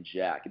not making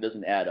jack. It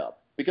doesn't add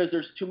up because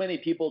there's too many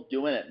people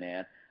doing it,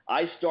 man.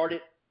 I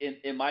started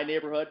in my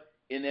neighborhood,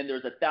 and then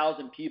there's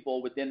 1,000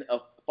 people within a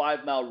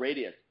 5-mile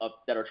radius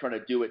that are trying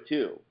to do it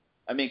too.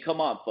 I mean,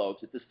 come on,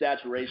 folks. It's a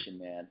saturation,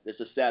 man. It's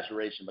a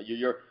saturation. But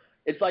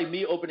it's like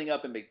me opening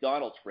up a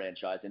McDonald's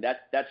franchise, and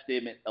that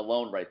statement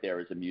alone right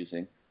there is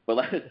amusing. But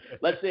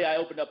let's say I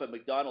opened up a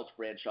McDonald's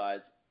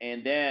franchise,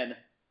 and then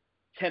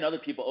 10 other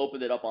people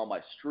opened it up on my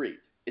street.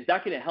 Is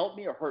that going to help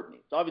me or hurt me?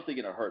 It's obviously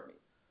going to hurt me.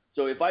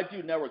 So if I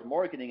do network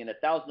marketing and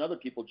 1,000 other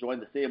people join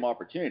the same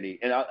opportunity,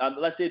 and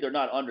let's say they're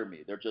not under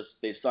me,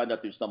 they signed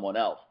up through someone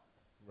else,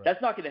 right.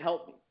 That's not going to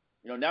help me.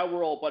 You know, now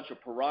we're all a bunch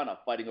of piranha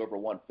fighting over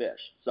one fish.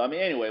 So, I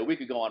mean, anyway, we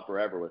could go on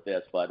forever with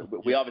this,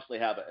 but we obviously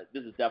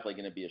this is definitely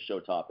going to be a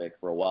show topic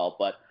for a while.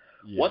 But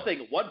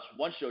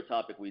one show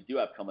topic we do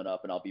have coming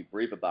up, and I'll be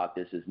brief about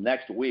this, is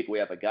next week we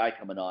have a guy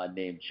coming on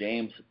named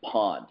James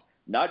Pond.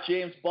 Not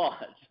James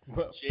Bond,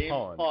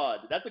 James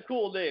Pond. That's a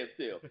cool name,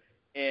 too.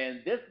 And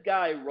this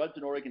guy runs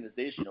an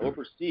organization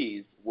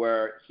overseas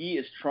where he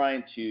is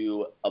trying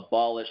to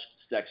abolish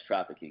sex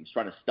trafficking. He's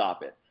trying to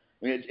stop it.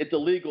 I mean, it's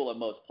illegal in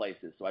most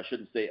places, so I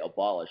shouldn't say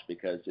abolish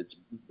because it's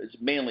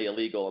mainly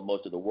illegal in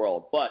most of the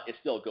world, but it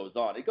still goes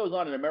on. It goes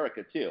on in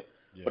America, too,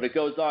 but it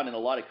goes on in a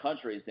lot of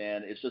countries,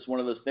 and it's just one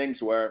of those things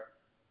where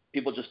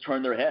people just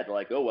turn their head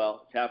like, oh,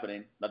 well, it's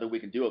happening. Nothing we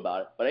can do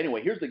about it. But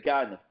anyway, here's the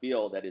guy in the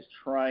field that is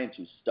trying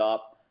to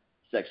stop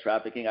sex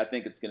trafficking. I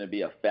think it's going to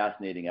be a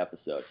fascinating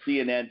episode.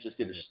 CNN just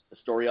did a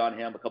story on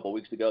him a couple of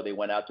weeks ago. They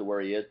went out to where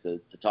he is to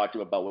talk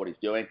to him about what he's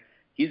doing.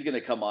 He's going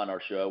to come on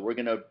our show. We're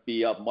going to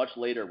be up much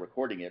later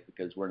recording it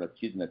because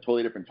he's in a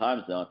totally different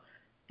time zone.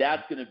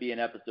 That's going to be an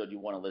episode you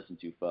want to listen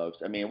to, folks.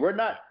 I mean, we're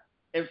not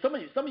 – and some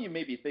of you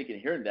may be thinking,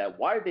 hearing that,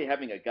 why are they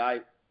having a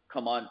guy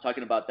come on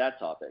talking about that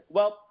topic?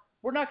 Well,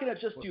 we're not going to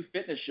just do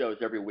fitness shows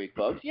every week,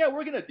 folks. Yeah,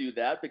 we're going to do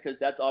that because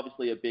that's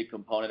obviously a big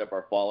component of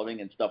our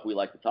following and stuff we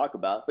like to talk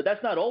about. But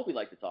that's not all we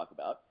like to talk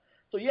about.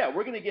 So, yeah,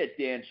 we're going to get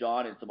Dan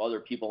John and some other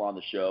people on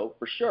the show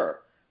for sure.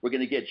 We're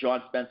going to get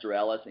John Spencer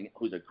Ellis,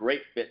 who's a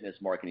great fitness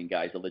marketing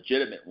guy. He's a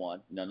legitimate one,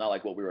 not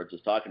like what we were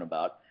just talking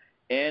about.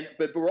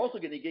 But we're also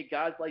going to get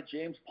guys like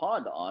James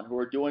Pond on who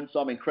are doing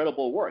some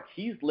incredible work.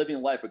 He's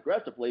living life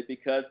aggressively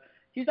because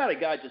he's not a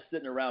guy just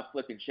sitting around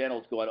flipping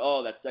channels going,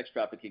 oh, that sex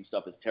trafficking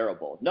stuff is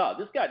terrible. No,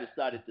 this guy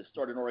decided to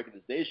start an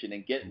organization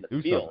and get in the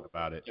field. Do something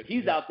about it. So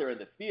he's out there in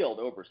the field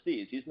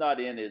overseas. He's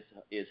not in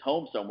his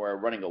home somewhere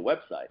running a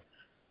website.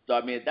 So,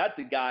 I mean, that's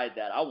a guy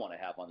that I want to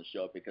have on the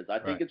show because I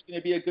think it's going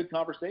to be a good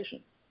conversation.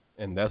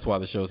 And that's why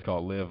the show is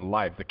called Live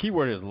Life. The key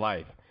word is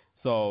life.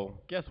 So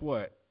guess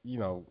what? You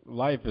know,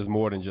 life is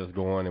more than just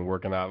going and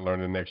working out,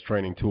 learning the next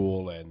training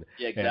tool and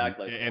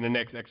the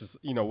next exercise.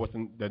 You know, what's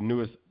the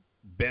newest,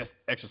 best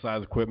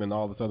exercise equipment,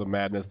 all this other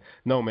madness.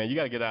 No, man, you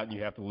got to get out and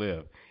you have to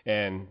live.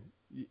 And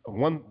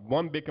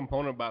one big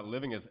component about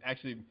living is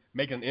actually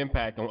making an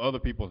impact on other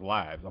people's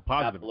lives, a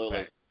positive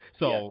impact.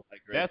 So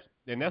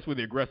that's where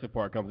the aggressive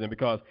part comes in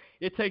because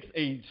it takes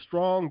a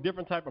strong,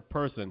 different type of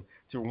person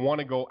to want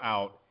to go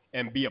out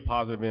and be a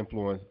positive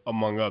influence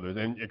among others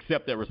and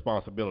accept that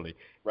responsibility.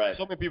 Right.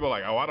 So many people are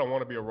like, oh, I don't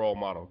want to be a role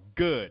model.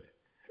 Good.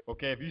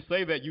 Okay, if you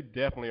say that, you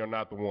definitely are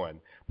not the one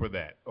for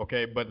that.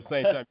 Okay, but at the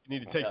same time, you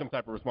need to take some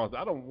type of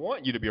responsibility. I don't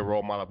want you to be a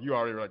role model if you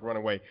already like run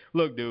away.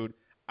 Look, dude,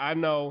 I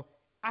know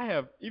I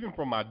have, even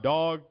from my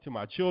dog to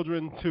my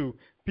children to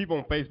people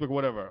on Facebook,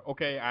 whatever.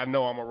 Okay, I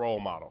know I'm a role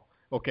model.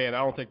 Okay, and I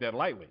don't take that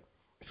lightly.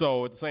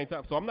 So at the same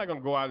time, so I'm not going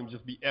to go out and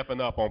just be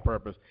effing up on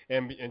purpose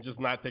and just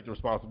not take the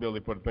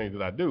responsibility for the things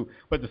that I do.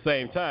 But at the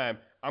same time,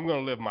 I'm going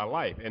to live my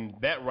life, and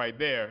that right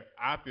there,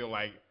 I feel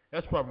like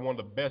that's probably one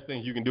of the best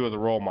things you can do as a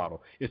role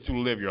model is to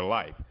live your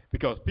life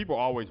because people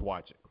are always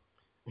watching.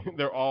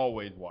 They're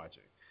always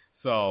watching.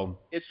 So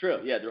it's true.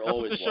 Yeah, they're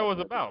always. That's what the show is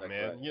about,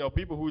 man. Right. You know,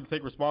 people who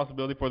take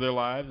responsibility for their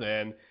lives,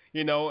 and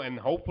and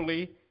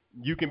hopefully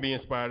you can be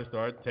inspired to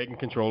start taking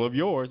control of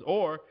yours,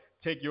 or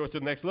take yours to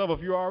the next level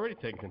if you're already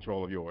taking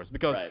control of yours.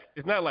 Because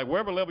it's not like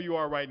wherever level you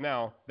are right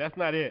now, that's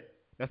not it.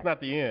 That's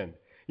not the end.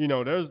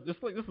 There's this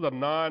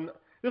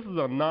is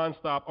a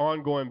non-stop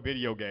ongoing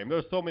video game.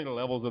 There's so many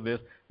levels of this.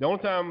 The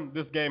only time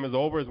this game is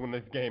over is when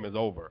this game is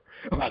over.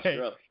 Okay?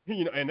 That's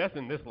true. And that's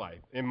in this life,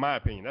 in my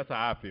opinion. That's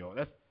how I feel.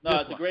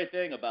 The great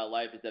thing about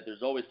life is that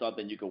there's always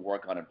something you can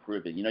work on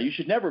improving. You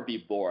should never be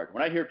bored.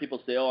 When I hear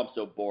people say, "Oh, I'm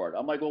so bored,"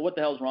 I'm like, "Well, what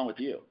the hell's wrong with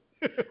you?"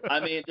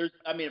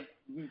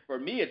 For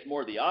me, it's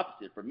more the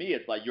opposite. For me,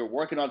 it's like you're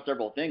working on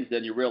several things,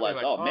 then you realize,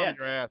 calm man,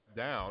 your ass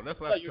down. That's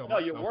what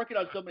you're working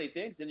on so many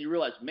things, then you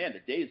realize, man, the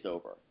day's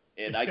over,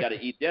 and I got to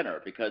eat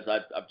dinner because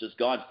I've just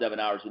gone 7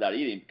 hours without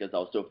eating because I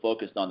was so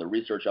focused on the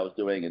research I was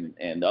doing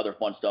and the other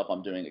fun stuff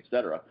I'm doing,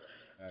 etc.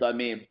 So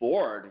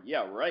bored,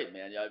 yeah, right,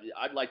 man.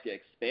 I'd like to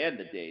expand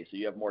the day so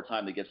you have more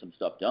time to get some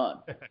stuff done,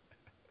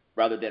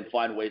 rather than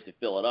find ways to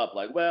fill it up.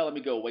 Like, well, let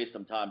me go waste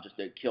some time just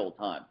to kill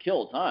time.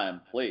 Kill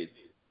time, please.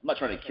 I'm not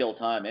trying to kill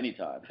time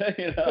anytime.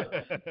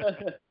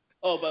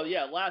 Oh, but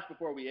yeah, last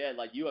before we end,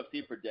 like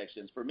UFC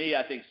predictions. For me,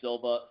 I think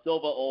Silva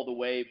all the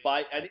way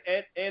by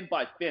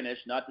finish,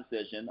 not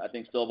decision. I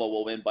think Silva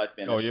will win by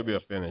finish. Oh, you'll be a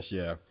finish,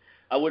 yeah.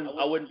 I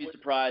wouldn't be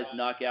surprised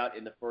knockout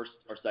in the first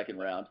or second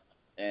round.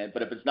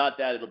 But if it's not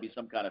that, it'll be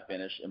some kind of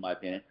finish, in my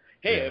opinion.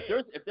 Hey,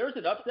 if there's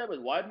an upset with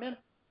Weidman,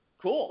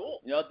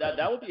 cool.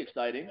 That would be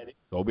exciting.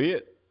 So be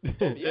it.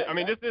 I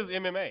mean, this is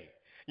MMA.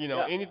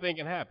 Anything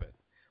can happen.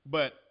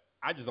 But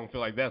I just don't feel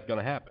like that's going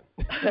to happen.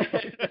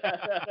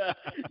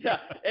 Yeah,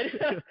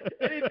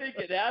 anything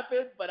can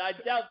happen, but I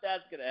doubt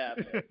that's going to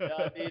happen.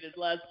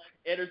 Unless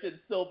Anderson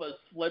Silva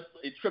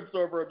trips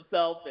over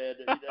himself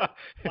and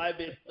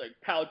Weidman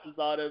pounces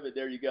on him, and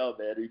there you go,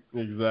 man.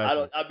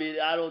 Exactly.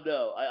 I don't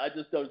know. I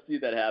just don't see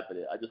that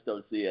happening. I just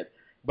don't see it.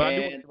 But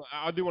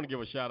I do want to give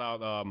a shout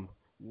out.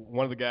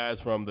 One of the guys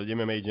from the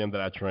MMA gym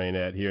that I train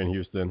at here in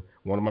Houston,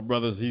 one of my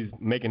brothers, he's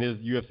making his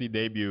UFC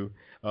debut.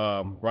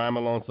 Brian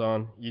Malone's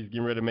son, he's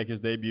getting ready to make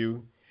his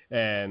debut,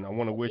 and I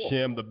want to wish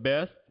him the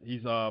best.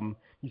 He's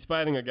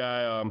fighting a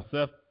guy,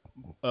 Seth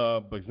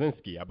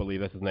Baczynski, I believe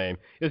that's his name.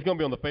 It's going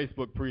to be on the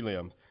Facebook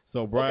prelims.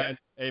 So, Brian,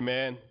 hey,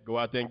 man, go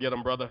out there and get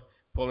him, brother.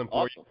 Pull him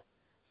for you.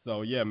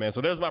 So, yeah, man.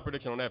 So there's my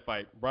prediction on that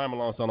fight. Brian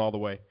Malone's son all the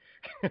way.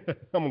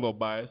 I'm a little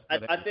biased.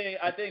 I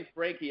think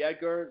Frankie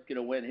Edgar is going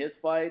to win his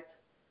fight.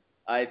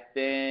 I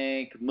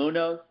think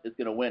Munoz is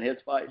going to win his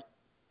fight.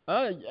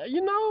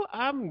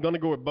 I'm going to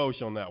go with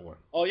Bosch on that one.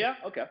 Oh, yeah?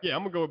 Okay. Yeah,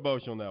 I'm going to go with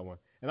Bosch on that one.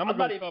 And I'm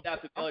not even that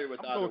familiar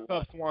with either one. I'm going to go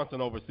with Cub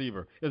Swanson over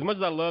Seaver. As much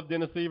as I love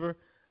Dennis Seaver,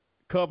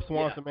 Cub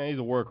Swanson, man, he's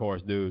a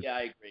workhorse, dude.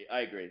 Yeah,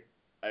 I agree.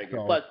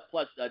 So.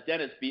 Plus,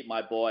 Dennis beat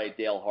my boy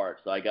Dale Hart,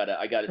 so I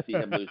gotta see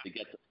him lose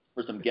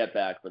for some get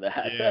back for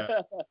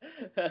that.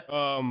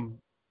 Yeah.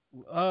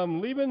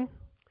 Leaving,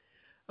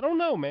 I don't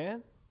know,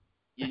 man.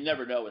 You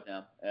never know with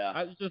him.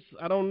 Yeah.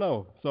 I don't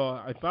know. So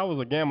if I was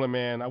a gambling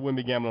man, I wouldn't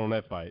be gambling on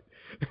that fight.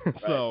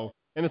 So,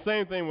 and the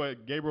same thing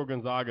with Gabriel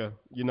Gonzaga,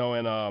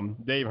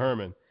 and Dave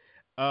Herman.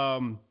 I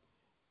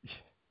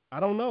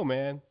don't know,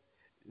 man.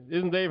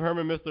 Isn't Dave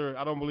Herman Mr.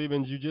 I don't believe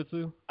in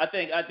jiu-jitsu? I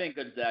think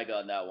Gonzaga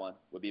on that one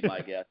would be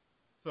my guess.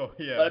 So,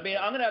 yeah. But,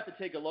 I'm going to have to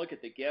take a look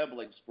at the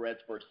gambling spreads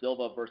for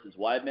Silva versus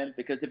Weidman,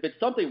 because if it's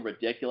something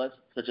ridiculous,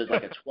 such as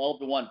like a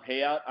 12-1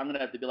 payout, I'm going to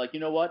have to be like, you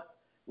know what?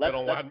 Let's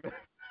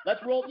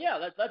roll. Yeah,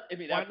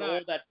 after all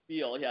that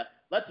spiel, yeah,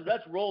 let's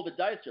roll the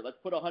dice here. Let's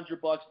put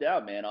 $100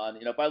 down, man. On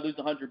if I lose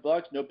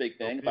 $100, no big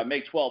thing. If I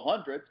make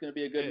 1,200, it's going to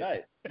be a good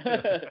night.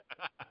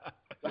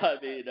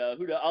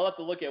 I'll have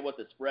to look at what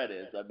the spread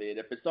is.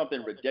 If it's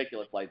something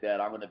ridiculous like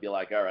that, I'm going to be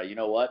like, all right, you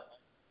know what?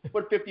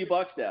 Put $50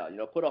 down.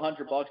 Put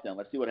 $100 down.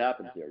 Let's see what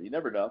happens here. You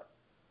never know.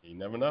 You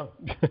never know.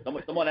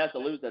 Someone has to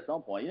lose at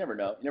some point. You never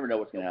know. You never know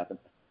what's going to happen.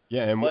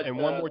 Yeah, and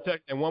one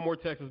more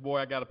Texas boy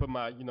I got to put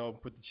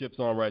put the chips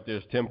on right there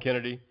is Tim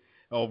Kennedy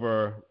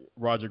over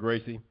Roger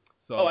Gracie.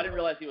 So, I didn't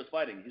realize he was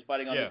fighting. He's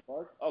fighting on this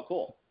card? Oh,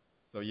 cool.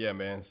 So, yeah,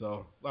 man.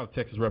 So, a lot of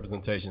Texas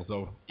representation.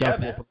 So,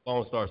 man. For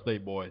Lone Star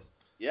State boys.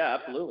 Yeah,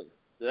 absolutely.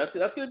 So that's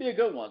going to be a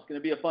good one. It's going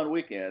to be a fun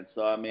weekend.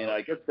 So,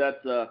 I guess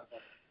that's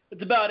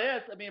That's about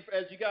it. I mean,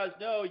 as you guys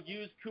know,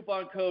 use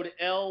coupon code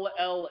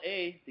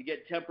LLA to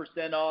get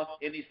 10% off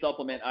any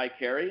supplement I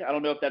carry. I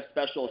don't know if that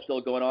special is still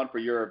going on for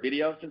your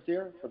video,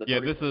 Sincere. For the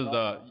this is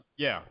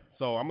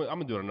So I'm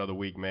gonna do it another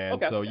week, man.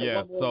 Okay. So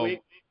yeah,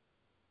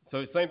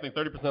 so same thing,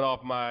 30%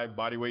 off my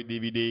bodyweight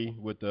DVD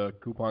with the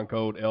coupon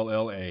code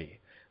LLA.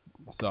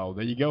 So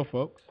there you go,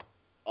 folks.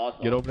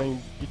 Awesome. Get over there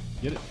and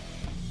get it.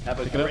 Have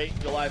a great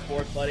July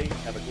 4th, buddy.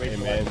 Have a great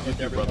July 4th,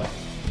 everybody. Brother.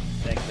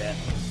 Thanks, man.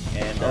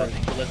 And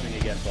thanks for listening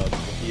again, folks.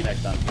 We'll see you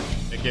next time.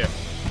 Take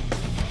care.